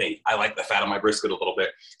 Fight me. I like the fat on my brisket a little bit,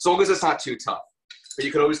 as long as it's not too tough. But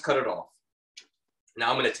you can always cut it off.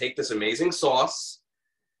 Now I'm gonna take this amazing sauce,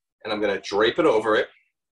 and I'm gonna drape it over it.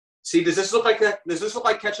 See, does this look like that? Does this look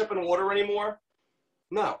like ketchup and water anymore?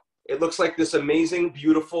 No. It looks like this amazing,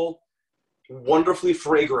 beautiful, wonderfully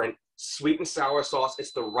fragrant, sweet and sour sauce.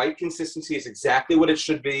 It's the right consistency. It's exactly what it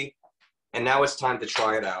should be. And now it's time to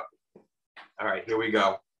try it out. All right, here we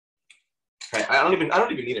go. Okay, I don't even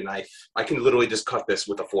need a knife. I can literally just cut this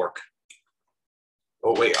with a fork.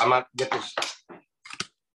 Oh wait, I'm not get this.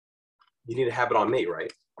 You need to have it on me,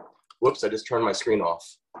 right? Whoops, I just turned my screen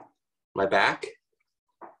off. My back?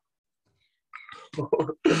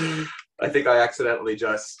 I think I accidentally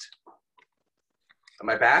just. Am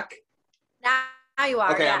I back? Now you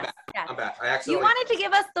are. Okay, yes, I'm back. yes. I'm back. I accidentally. You wanted to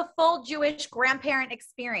give us the full Jewish grandparent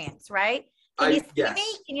experience, right? Can you see me?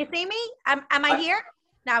 Can you see me? Am I here?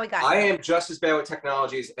 Now we got I you. am just as bad with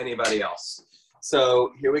technology as anybody else.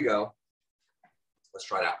 So here we go. Let's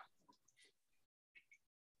try it out.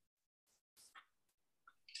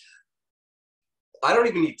 I don't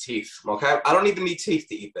even need teeth, okay? I don't even need teeth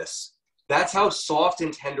to eat this. That's how soft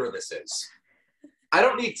and tender this is. I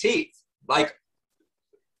don't need teeth. Like,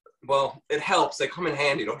 well, it helps. They come in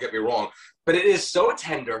handy, don't get me wrong. But it is so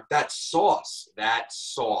tender. That sauce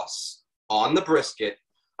on the brisket,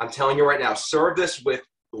 I'm telling you right now, serve this with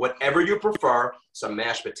whatever you prefer, some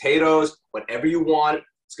mashed potatoes, whatever you want.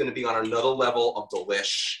 It's going to be on another level of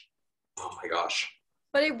delish. Oh my gosh.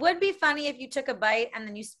 But it would be funny if you took a bite and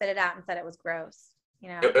then you spit it out and said it was gross. You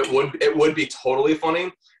know, it would be totally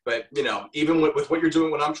funny, but you know, even with what you're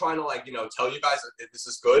doing, when I'm trying to like, you know, tell you guys that this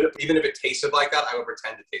is good, even if it tasted like that, I would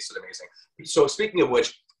pretend it tasted amazing. So speaking of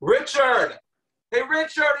which, Richard, hey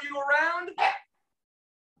Richard, are you around?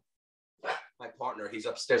 My partner, he's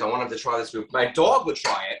upstairs. I want him to try this food. My dog would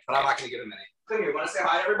try it, but I'm not going to give him any. Come here, you want to say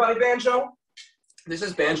hi to everybody, Banjo? This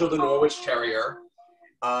is Banjo, the Norwich Terrier.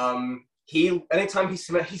 Anytime he's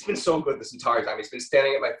been so good this entire time. He's been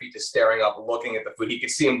standing at my feet, just staring up, looking at the food. He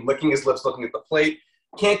could see him licking his lips, looking at the plate.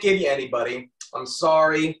 Can't give you anybody. I'm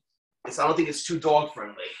sorry. I don't think it's too dog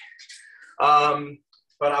friendly.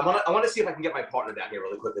 But I want to see if I can get my partner down here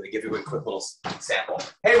really quickly to give you a quick little sample.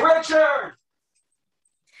 Hey, Richard!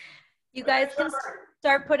 You guys can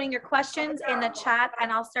start putting your questions in the chat,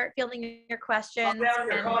 and I'll start fielding your questions. And in just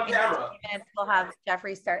a few minutes, we'll have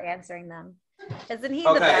Jeffrey start answering them. Isn't he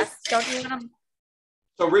the best? Don't you want him?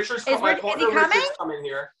 So Richard's my partner. Richard's coming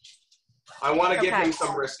here. I want to give him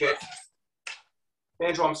some brisket.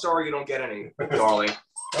 Andrew, I'm sorry you don't get any, darling.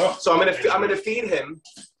 So I'm gonna feed him.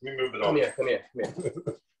 Let me move it Come here.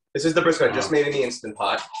 This is the brisket I just made in the Instant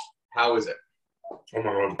Pot. How is it? Oh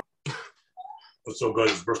my god, it's so good.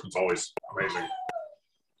 This brisket's always amazing.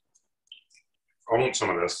 I want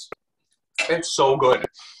some of this. It's so good.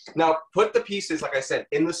 Now, put the pieces, like I said,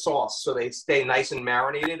 in the sauce so they stay nice and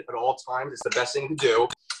marinated at all times. It's the best thing to do.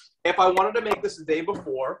 If I wanted to make this the day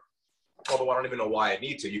before, although I don't even know why I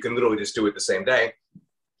need to, you can literally just do it the same day.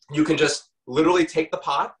 You can just literally take the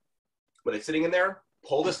pot, when it's sitting in there,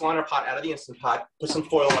 pull this liner pot out of the Instant Pot, put some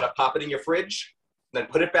foil on it, pop it in your fridge, then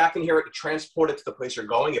put it back in here, transport it to the place you're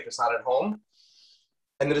going if it's not at home,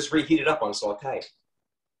 and then just reheat it up on saute.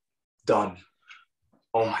 Done.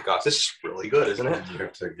 Oh my gosh, this is really good, isn't it? You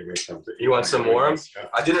have to give me some. You want some more? Yeah.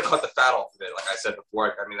 I didn't cut the fat off of it, like I said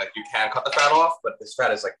before. I mean, like you can cut the fat off, but this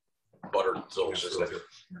fat is like buttered. So it's just like,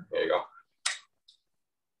 there you go.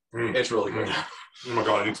 It's really good. Oh my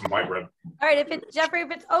god, I need some white bread. All right, Jeffrey,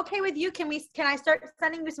 if it's okay with you, can I start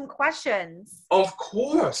sending you some questions? Of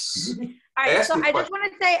course. All right, so I just want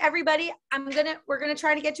to say, everybody, we're gonna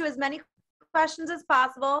try to get to as many questions as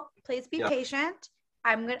possible. Please be patient.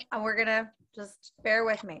 We're gonna just bear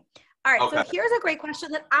with me. All right, so here's a great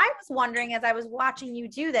question that I was wondering as I was watching you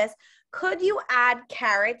do this. Could you add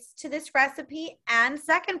carrots to this recipe? And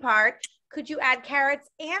second part, could you add carrots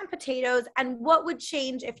and potatoes? And what would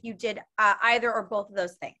change if you did either or both of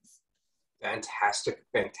those things? Fantastic,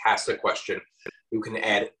 fantastic question. You can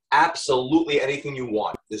add absolutely anything you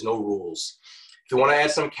want. There's no rules. If you want to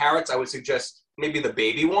add some carrots, I would suggest maybe the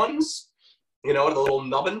baby ones, you know, the little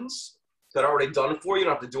nubbins that are already done for you. You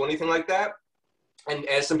don't have to do anything like that. And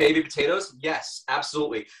add some baby potatoes. Yes,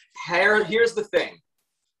 absolutely. Here's the thing.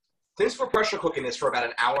 Since we're pressure cooking this for about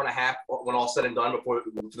an hour and a half when all said and done before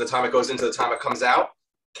the time it goes into the time it comes out,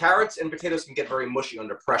 carrots and potatoes can get very mushy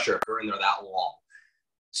under pressure if they're in there that long.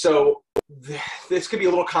 So this could be a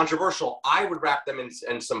little controversial. I would wrap them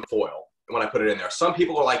in some foil when I put it in there. Some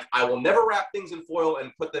people are like, I will never wrap things in foil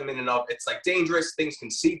and put them in enough. It's like dangerous. Things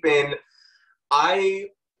can seep in. I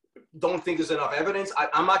don't think there's enough evidence,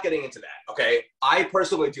 I'm not getting into that, okay? I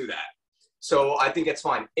personally do that. So I think it's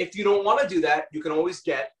fine. If you don't want to do that, you can always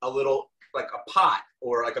get a little, like a pot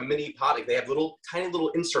or like a mini pot. Like they have little, tiny little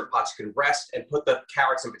insert pots you can rest and put the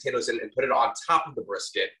carrots and potatoes in and put it on top of the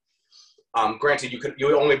brisket. Granted, you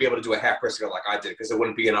would only be able to do a half brisket like I did because there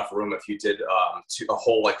wouldn't be enough room if you did a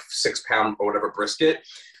whole like 6 pound or whatever brisket.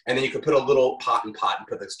 And then you could put a little pot and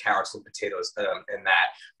put those carrots and potatoes in that.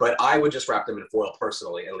 But I would just wrap them in foil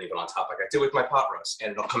personally and leave it on top like I do with my pot roast,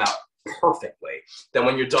 and it'll come out perfectly. Then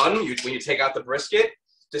when you're done, when you take out the brisket,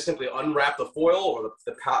 just simply unwrap the foil or the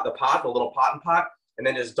little pot, and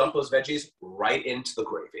then just dump those veggies right into the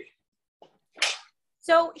gravy.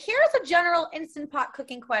 So here's a general Instant Pot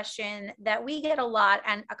cooking question that we get a lot,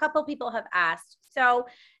 and a couple people have asked. So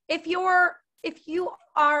if you're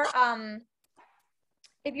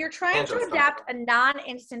trying to adapt a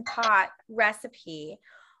non-Instant Pot recipe,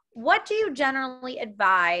 what do you generally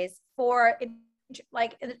advise for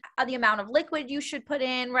like the amount of liquid you should put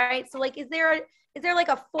in, right? So like, is there like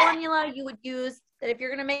a formula you would use that if you're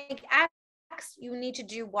going to make X, you need to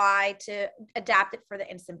do Y to adapt it for the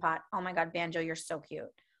Instant Pot? Oh my God, Banjo, you're so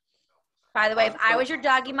cute. By the way, if I was your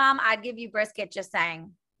doggy mom, I'd give you brisket, just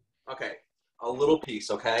saying. Okay, a little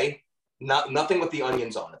piece, okay? Nothing with the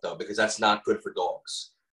onions on it though, because that's not good for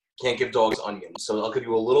dogs. Can't give dogs onions. So I'll give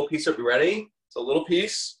you a little piece. Are you ready? It's a little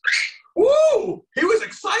piece. Woo! He was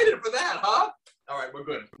excited for that, huh? All right, we're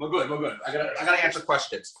good. I gotta answer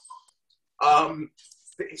questions.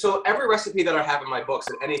 So every recipe that I have in my books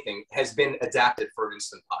and anything has been adapted for an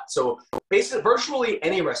Instant Pot. So basically, virtually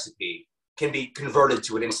any recipe can be converted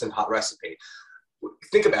to an Instant Pot recipe.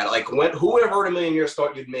 Think about it. Like, who would have heard a million years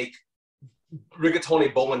thought you'd make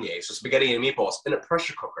rigatoni bolognese or spaghetti and meatballs in a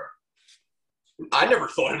pressure cooker? I never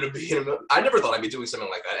thought I'd be doing something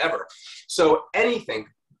like that ever. So anything,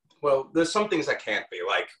 well, there's some things that can't be.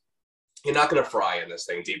 Like, you're not going to fry in this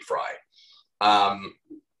thing, deep fry.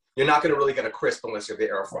 You're not going to really get a crisp unless you have the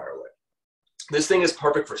air fryer lit. This thing is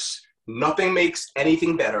perfect for, nothing makes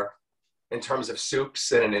anything better in terms of soups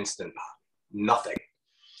than an Instant Pot. Nothing.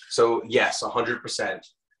 So yes, 100%.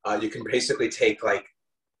 You can basically take like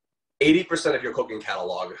 80% of your cooking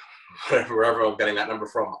catalog, wherever I'm getting that number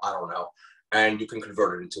from, I don't know, and you can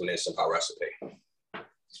convert it into an Instant Pot recipe.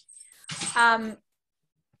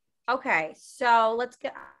 Okay, so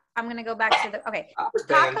I'm going to go back to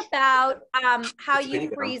talk about how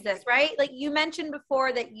you freeze this, right? Like you mentioned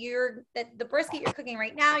before that the brisket you're cooking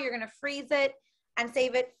right now, you're going to freeze it and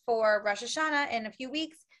save it for Rosh Hashanah in a few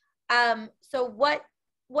weeks. So what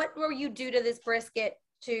will you do to this brisket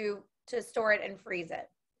to store it and freeze it?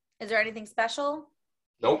 Is there anything special?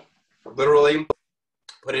 Nope. Literally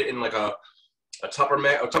put it in like a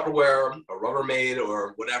Tupperware, a Rubbermaid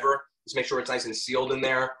or whatever. Just make sure it's nice and sealed in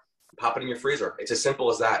there. Pop it in your freezer. It's as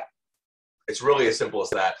simple as that. It's really as simple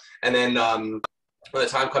as that. And then when the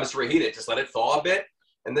time comes to reheat it, just let it thaw a bit,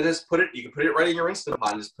 and then just you can put it right in your Instant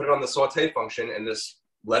Pot and just put it on the saute function and just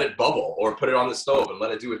let it bubble, or put it on the stove and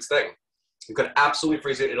let it do its thing. You could absolutely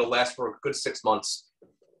freeze it. It'll last for a good 6 months.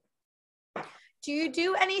 Do you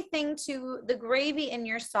do anything to the gravy in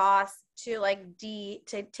your sauce to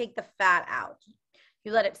take the fat out?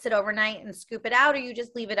 You let it sit overnight and scoop it out, or you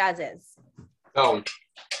just leave it as is? Oh,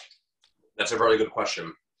 that's a very good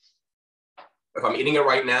question. If I'm eating it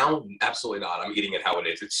right now, absolutely not. I'm eating it how it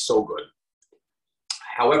is. It's so good.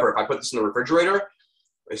 However, if I put this in the refrigerator,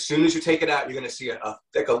 as soon as you take it out, you're going to see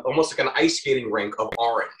almost like an ice skating rink of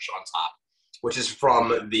orange on top, which is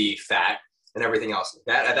from the fat and everything else.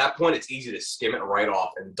 At that point, it's easy to skim it right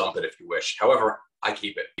off and dump it if you wish. However, I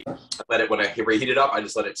keep it. When I reheat it up, I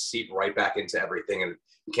just let it seep right back into everything, and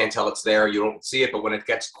you can't tell it's there. You don't see it, but when it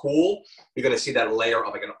gets cool, you're going to see that layer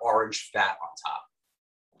of like an orange fat on top.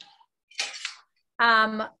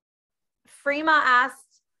 Freema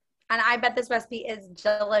asked, and I bet this recipe is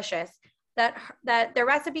delicious, that the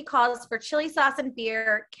recipe calls for chili sauce and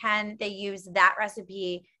beer. Can they use that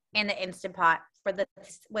recipe in the Instant Pot with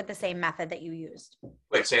the same method that you used?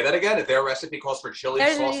 Wait, say that again. If their recipe calls for chili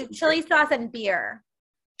sauce and beer.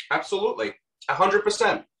 Absolutely,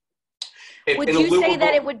 100%. Would you say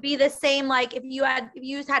that it would be the same? Like if you had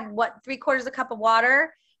what, 3/4 a cup of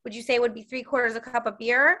water? Would you say it would be 3/4 a cup of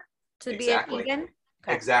beer to be even? Okay.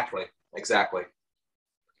 Exactly.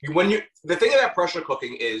 The thing about pressure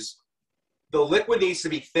cooking is the liquid needs to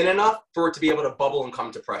be thin enough for it to be able to bubble and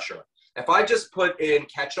come to pressure. If I just put in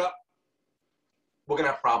ketchup, we're going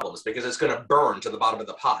to have problems because it's going to burn to the bottom of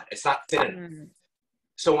the pot. It's not thin enough.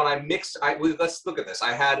 So when I mixed, let's look at this.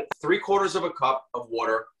 I had 3/4 of a cup of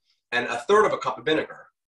water and 1/3 of a cup of vinegar.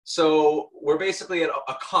 So we're basically at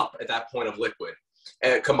a cup at that point of liquid.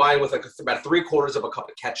 combined with like about 3/4 of a cup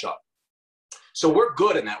of ketchup. So we're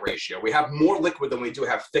good in that ratio. We have more liquid than we do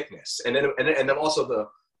have thickness. And then also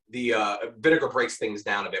the vinegar breaks things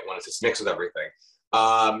down a bit when it's just mixed with everything.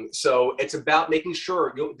 So it's about making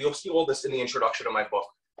sure, you'll see all this in the introduction of my book.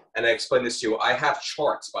 And I explain this to you. I have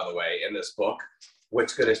charts, by the way, in this book,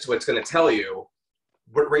 what's going to tell you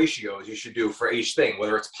what ratios you should do for each thing,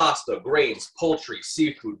 whether it's pasta, grains, poultry,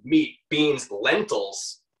 seafood, meat, beans,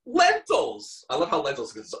 lentils. Lentils! I love how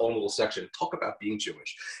lentils gets its own little section. Talk about being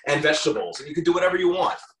Jewish. And vegetables. You can do whatever you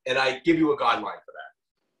want. And I give you a guideline for that.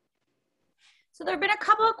 So there have been a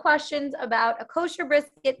couple of questions about a kosher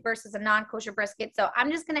brisket versus a non-kosher brisket. So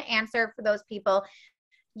I'm just going to answer for those people.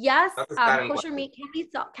 Yes, kosher meat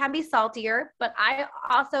can be saltier, but I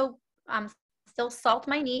also still salt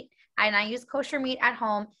my meat, and I use kosher meat at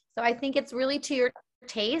home. So I think it's really to your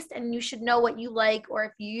taste, and you should know what you like, or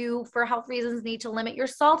if you, for health reasons, need to limit your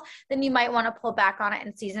salt, then you might want to pull back on it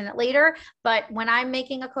and season it later. But when I'm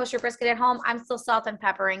making a kosher brisket at home, I'm still salt and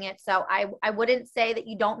peppering it. So I wouldn't say that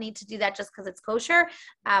you don't need to do that just because it's kosher,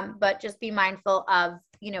 but just be mindful of,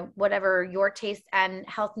 whatever your taste and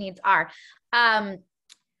health needs are.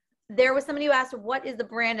 There was somebody who asked, what is the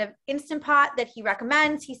brand of Instant Pot that he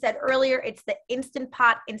recommends? He said earlier, it's the Instant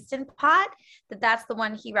Pot, that's the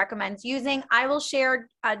one he recommends using. I will share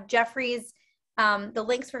Jeffrey's, the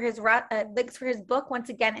links for his book once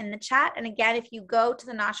again in the chat. And again, if you go to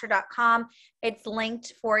thenosher.com, it's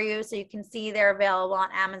linked for you. So you can see they're available on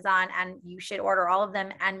Amazon, and you should order all of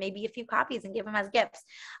them and maybe a few copies and give them as gifts.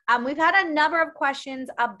 We've had a number of questions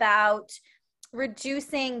about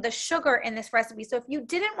reducing the sugar in this recipe. So if you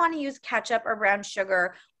didn't want to use ketchup or brown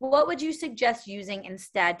sugar, what would you suggest using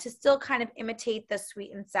instead to still kind of imitate the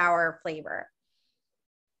sweet and sour flavor?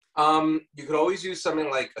 You could always use something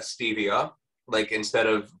like a stevia, like instead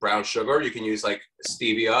of brown sugar, you can use like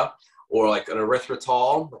stevia or like an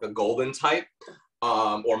erythritol, like a golden type,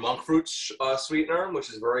 or monk fruit sweetener, which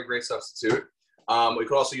is a very great substitute. We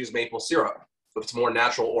could also use maple syrup if it's more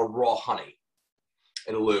natural, or raw honey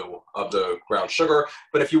in lieu of the brown sugar.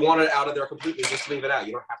 But if you want it out of there completely, just leave it out.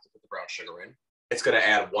 You don't have to put the brown sugar in. It's going to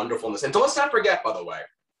add wonderfulness. And let's not forget, by the way,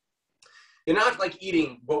 you're not like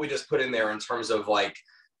eating what we just put in there in terms of like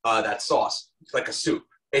that sauce, like a soup.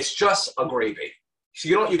 It's just a gravy. So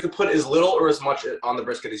you can put as little or as much on the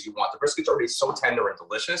brisket as you want. The brisket's already so tender and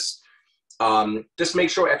delicious. Just make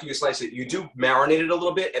sure after you slice it, you do marinate it a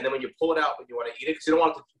little bit, and then when you pull it out when you want to eat it, because you don't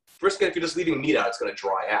want the brisket, if you're just leaving meat out, it's going to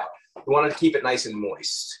dry out. You want to keep it nice and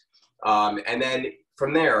moist. And then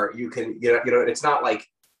from there, you can, it's not like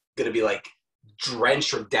going to be like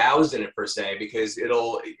drenched or doused in it per se, because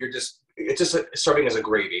it's just serving as a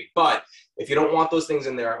gravy. But if you don't want those things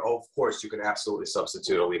in there, of course, you can absolutely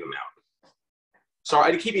substitute or leave them out.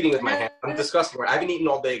 Sorry, I keep eating with my hand. I'm disgusting. I haven't eaten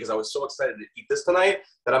all day because I was so excited to eat this tonight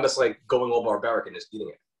that I'm just like going all barbaric and just eating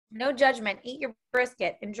it. No judgment. Eat your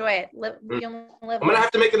brisket. Enjoy it. I'm going to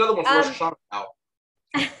have to make another one for Rosh Hashanah now.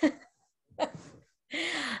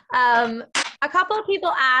 A couple of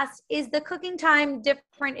people asked, is the cooking time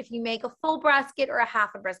different if you make a full brisket or a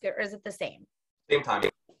half a brisket, or is it the same? Same time.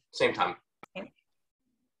 Same time.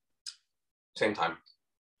 Same time.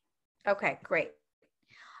 Okay, great.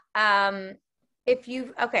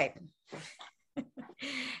 Okay.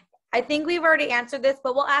 I think we've already answered this,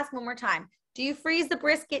 but we'll ask one more time. Do you freeze the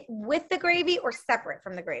brisket with the gravy or separate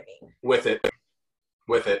from the gravy? With it.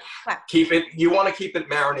 Okay. You want to keep it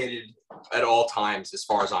marinated at all times as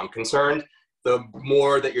far as I'm concerned. The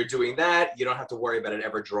more that you're doing that, you don't have to worry about it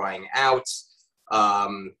ever drying out.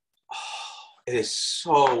 It is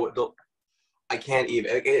so, I can't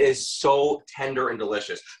even, it is so tender and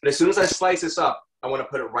delicious. But as soon as I slice this up, I want to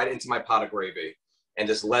put it right into my pot of gravy and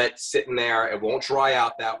just let it sit in there. It won't dry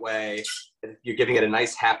out that way. You're giving it a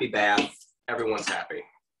nice happy bath. Everyone's happy.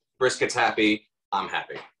 Brisket's happy. I'm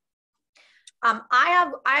happy.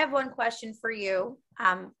 I have one question for you,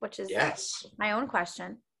 which is my own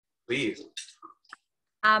question. Please.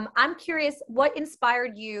 I'm curious, what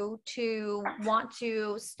inspired you to want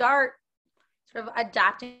to start sort of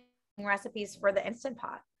adapting recipes for the Instant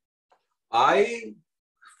Pot?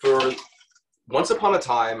 Once upon a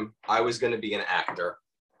time, I was going to be an actor.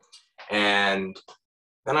 And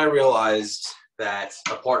then I realized that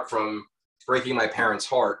apart from breaking my parents'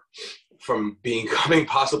 heart from becoming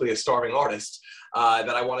possibly a starving artist, that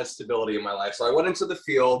I wanted stability in my life. So I went into the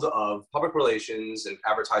field of public relations and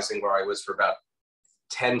advertising, where I was for about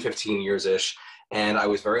 10, 15 years-ish. And I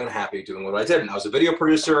was very unhappy doing what I did. And I was a video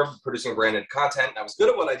producer, producing branded content. I was good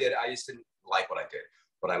at what I did. I just didn't like what I did.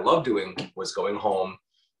 What I loved doing was going home,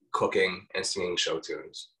 cooking, and singing show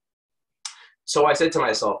tunes. So I said to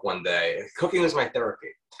myself one day, cooking is my therapy.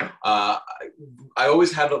 I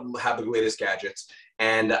always have the latest gadgets,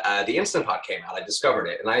 and the Instant Pot came out. I discovered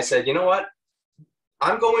it, and I said, you know what?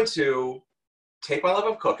 I'm going to take my love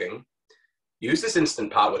of cooking, use this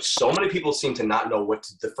Instant Pot, which so many people seem to not know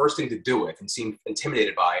the first thing to do with and seem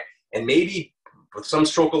intimidated by, and maybe with some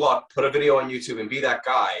stroke of luck, put a video on YouTube and be that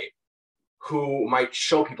guy who might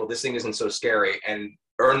show people this thing isn't so scary and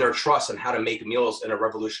earn their trust on how to make meals in a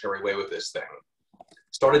revolutionary way with this thing.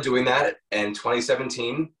 Started doing that in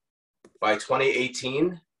 2017. By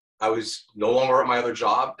 2018, I was no longer at my other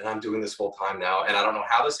job, and I'm doing this full time now. And I don't know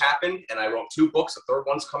how this happened. And I wrote 2 books. The third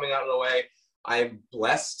one's coming out in a way. I am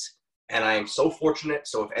blessed, and I am so fortunate.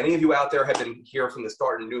 So if any of you out there have been here from the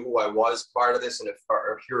start and knew who I was prior to this, and if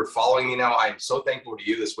you're following me now, I am so thankful to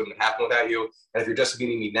you. This wouldn't have happened without you. And if you're just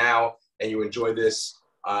meeting me now and you enjoy this,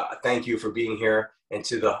 thank you for being here. And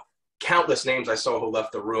to the countless names I saw who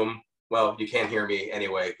left the room, well, you can't hear me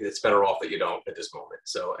anyway. It's better off that you don't at this moment.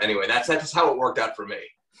 So anyway, that's just how it worked out for me.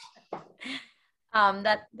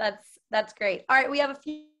 That's great. All right, we have a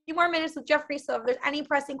few more minutes with Jeffrey. So if there's any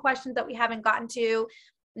pressing questions that we haven't gotten to,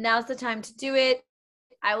 now's the time to do it.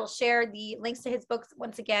 I will share the links to his books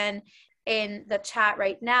once again in the chat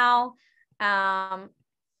right now.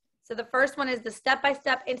 So the first one is the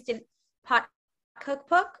Step-by-Step Instant Pot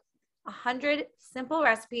Cookbook, 100 simple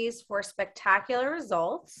recipes for spectacular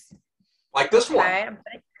results. Like this one. I'm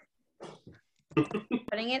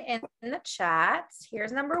putting it in the chat.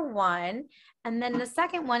 Here's number 1. And then the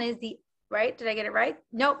second one is right? Did I get it right?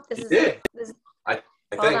 Nope. This is. I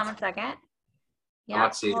hold think. on one second. Yeah,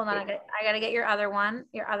 hold on. I got to get your other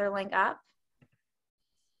link up.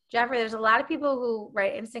 Jeffrey, there's a lot of people who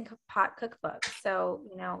write Instant Pot cookbooks. So,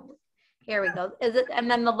 here we go. Is it, and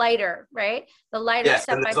then the lighter, right? The lighter. Yes,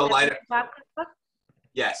 and it's the lighter. Pot cookbook?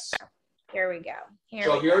 Yes. Here we go.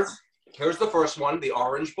 Here's the first one, the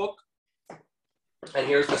orange book. And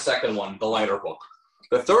here's the second one, the lighter book.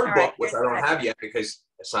 The third book, which I don't have yet because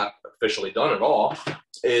it's not officially done at all,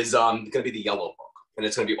 is going to be the yellow book. And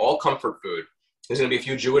it's going to be all comfort food. There's going to be a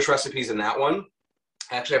few Jewish recipes in that one.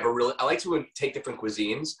 Actually, I like to take different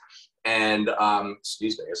cuisines and,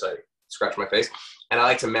 excuse me, as I scratch my face, and I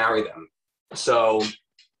like to marry them. So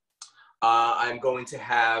I'm going to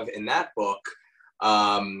have in that book,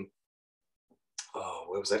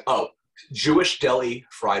 Jewish deli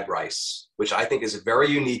fried rice, which I think is a very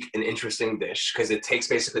unique and interesting dish because it takes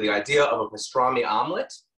basically the idea of a pastrami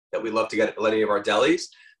omelet that we love to get at any of our delis,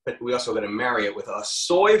 but we also going to marry it with a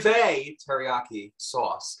soy vey teriyaki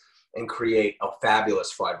sauce and create a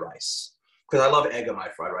fabulous fried rice. Because I love egg in my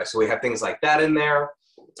fried rice. So we have things like that in there.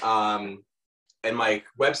 And my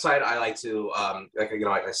website, I like to, like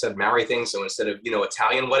I said, marry things. So instead of,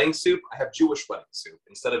 Italian wedding soup, I have Jewish wedding soup.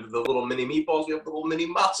 Instead of the little mini meatballs, we have the little mini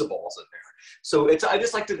matzo balls in there. So I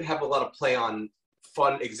just like to have a lot of play on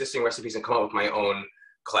fun existing recipes and come up with my own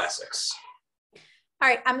classics. All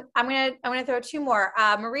right, I'm gonna throw 2 more.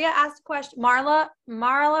 Maria asked a question. Marla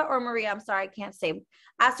or Maria? I'm sorry, I can't say.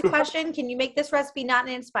 Asked a question. Can you make this recipe not in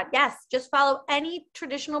an Instant Pot? Yes. Just follow any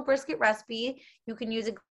traditional brisket recipe. You can use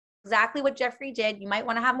exactly what Jeffrey did. You might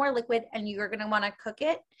want to have more liquid, and you're gonna want to cook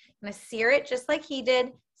it. You're gonna sear it just like he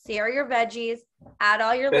did. Sear your veggies. Add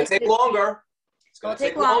all your liquid. It's gonna take longer. It's gonna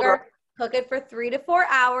take longer. Cook it for 3 to 4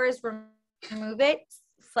 hours. Remove it.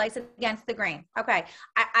 Slice it against the grain. Okay.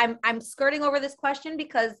 I'm skirting over this question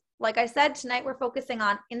because, like I said, tonight we're focusing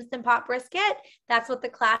on Instant Pot brisket. That's what the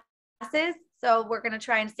class is. So we're going to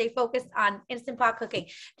try and stay focused on Instant Pot cooking.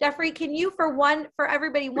 Jeffrey, can you, for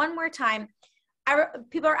everybody, one more time,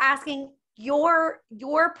 people are asking your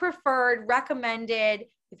preferred, recommended,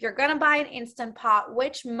 if you're going to buy an Instant Pot,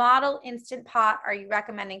 which model Instant Pot are you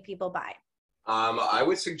recommending people buy? I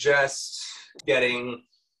would suggest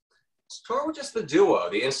start with just the Duo,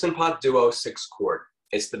 the Instant Pot Duo 6-quart.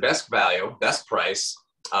 It's the best value, best price,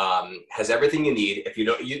 has everything you need. If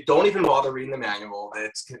you don't even bother reading the manual,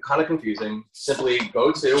 it's kind of confusing. Simply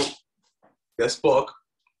go to this book,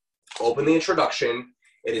 open the introduction.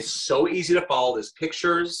 It is so easy to follow. There's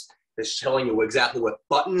pictures. It's telling you exactly what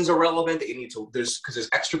buttons are relevant that you need to, because there's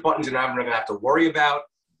extra buttons you're not going to have to worry about.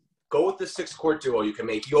 Go with the 6-quart Duo. You can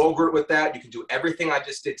make yogurt with that. You can do everything I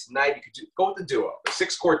just did tonight. Go with the Duo. The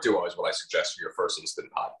 6-quart Duo is what I suggest for your first Instant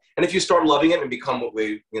Pot. And if you start loving it and become what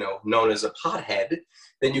we, known as a pothead,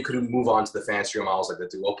 then you could move on to the fancier models like the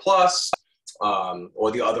Duo Plus, or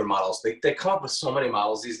the other models. They come up with so many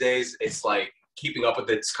models these days. It's like keeping up with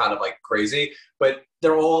it's kind of like crazy, but they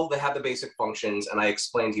have the basic functions, and I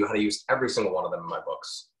explain to you how to use every single one of them in my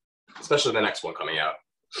books, especially the next one coming out.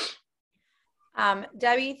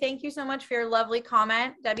 Debbie, thank you so much for your lovely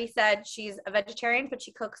comment. Debbie said she's a vegetarian, but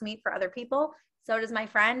she cooks meat for other people. So does my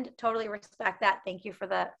friend. Totally respect that. Thank you for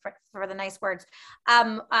the nice words.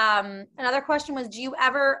 Another question was, do you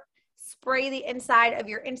ever spray the inside of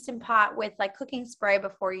your Instant Pot with like cooking spray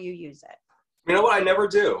before you use it? You know what? I never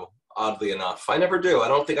do, oddly enough. I never do. I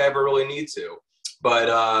don't think I ever really need to. But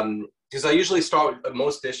because I usually start with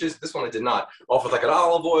most dishes, this one I did not, off with like an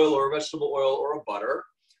olive oil or a vegetable oil or a butter.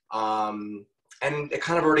 And it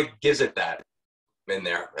kind of already gives it that in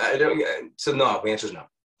there. So no, the answer is no.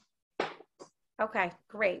 Okay,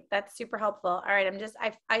 great. That's super helpful. All right,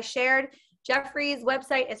 I shared Jeffrey's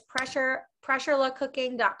website is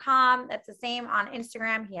pressurelacooking.com. That's the same on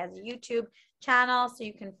Instagram. He has a YouTube channel, so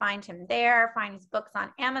you can find him there, find his books on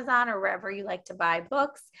Amazon or wherever you like to buy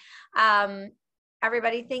books.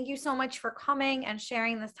 Everybody, thank you so much for coming and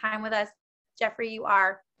sharing this time with us. Jeffrey, you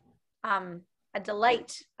are a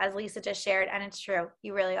delight, as Lisa just shared, and it's true.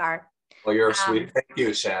 You really are. Well, you're sweet. Thank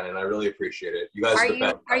you, Shannon. I really appreciate it. You guys are the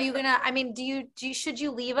best. Are you gonna? I mean, should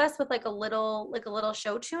you leave us with like a little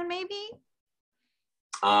show tune, maybe?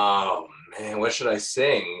 Oh man, what should I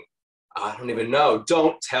sing? I don't even know.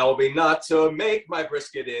 Don't tell me not to make my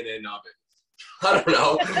brisket in an oven. I don't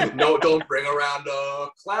know. No, don't bring around a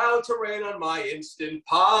cloud to rain on my Instant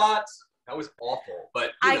Pot. That was awful,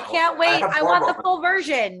 but I can't wait. I want the full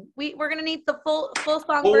version. We're gonna need the full song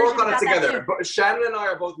version. We'll work on it together. But Shannon and I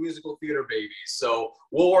are both musical theater babies, so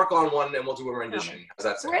we'll work on one and we'll do a rendition. How's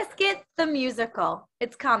that sound? Brisket the musical.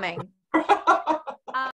 It's coming.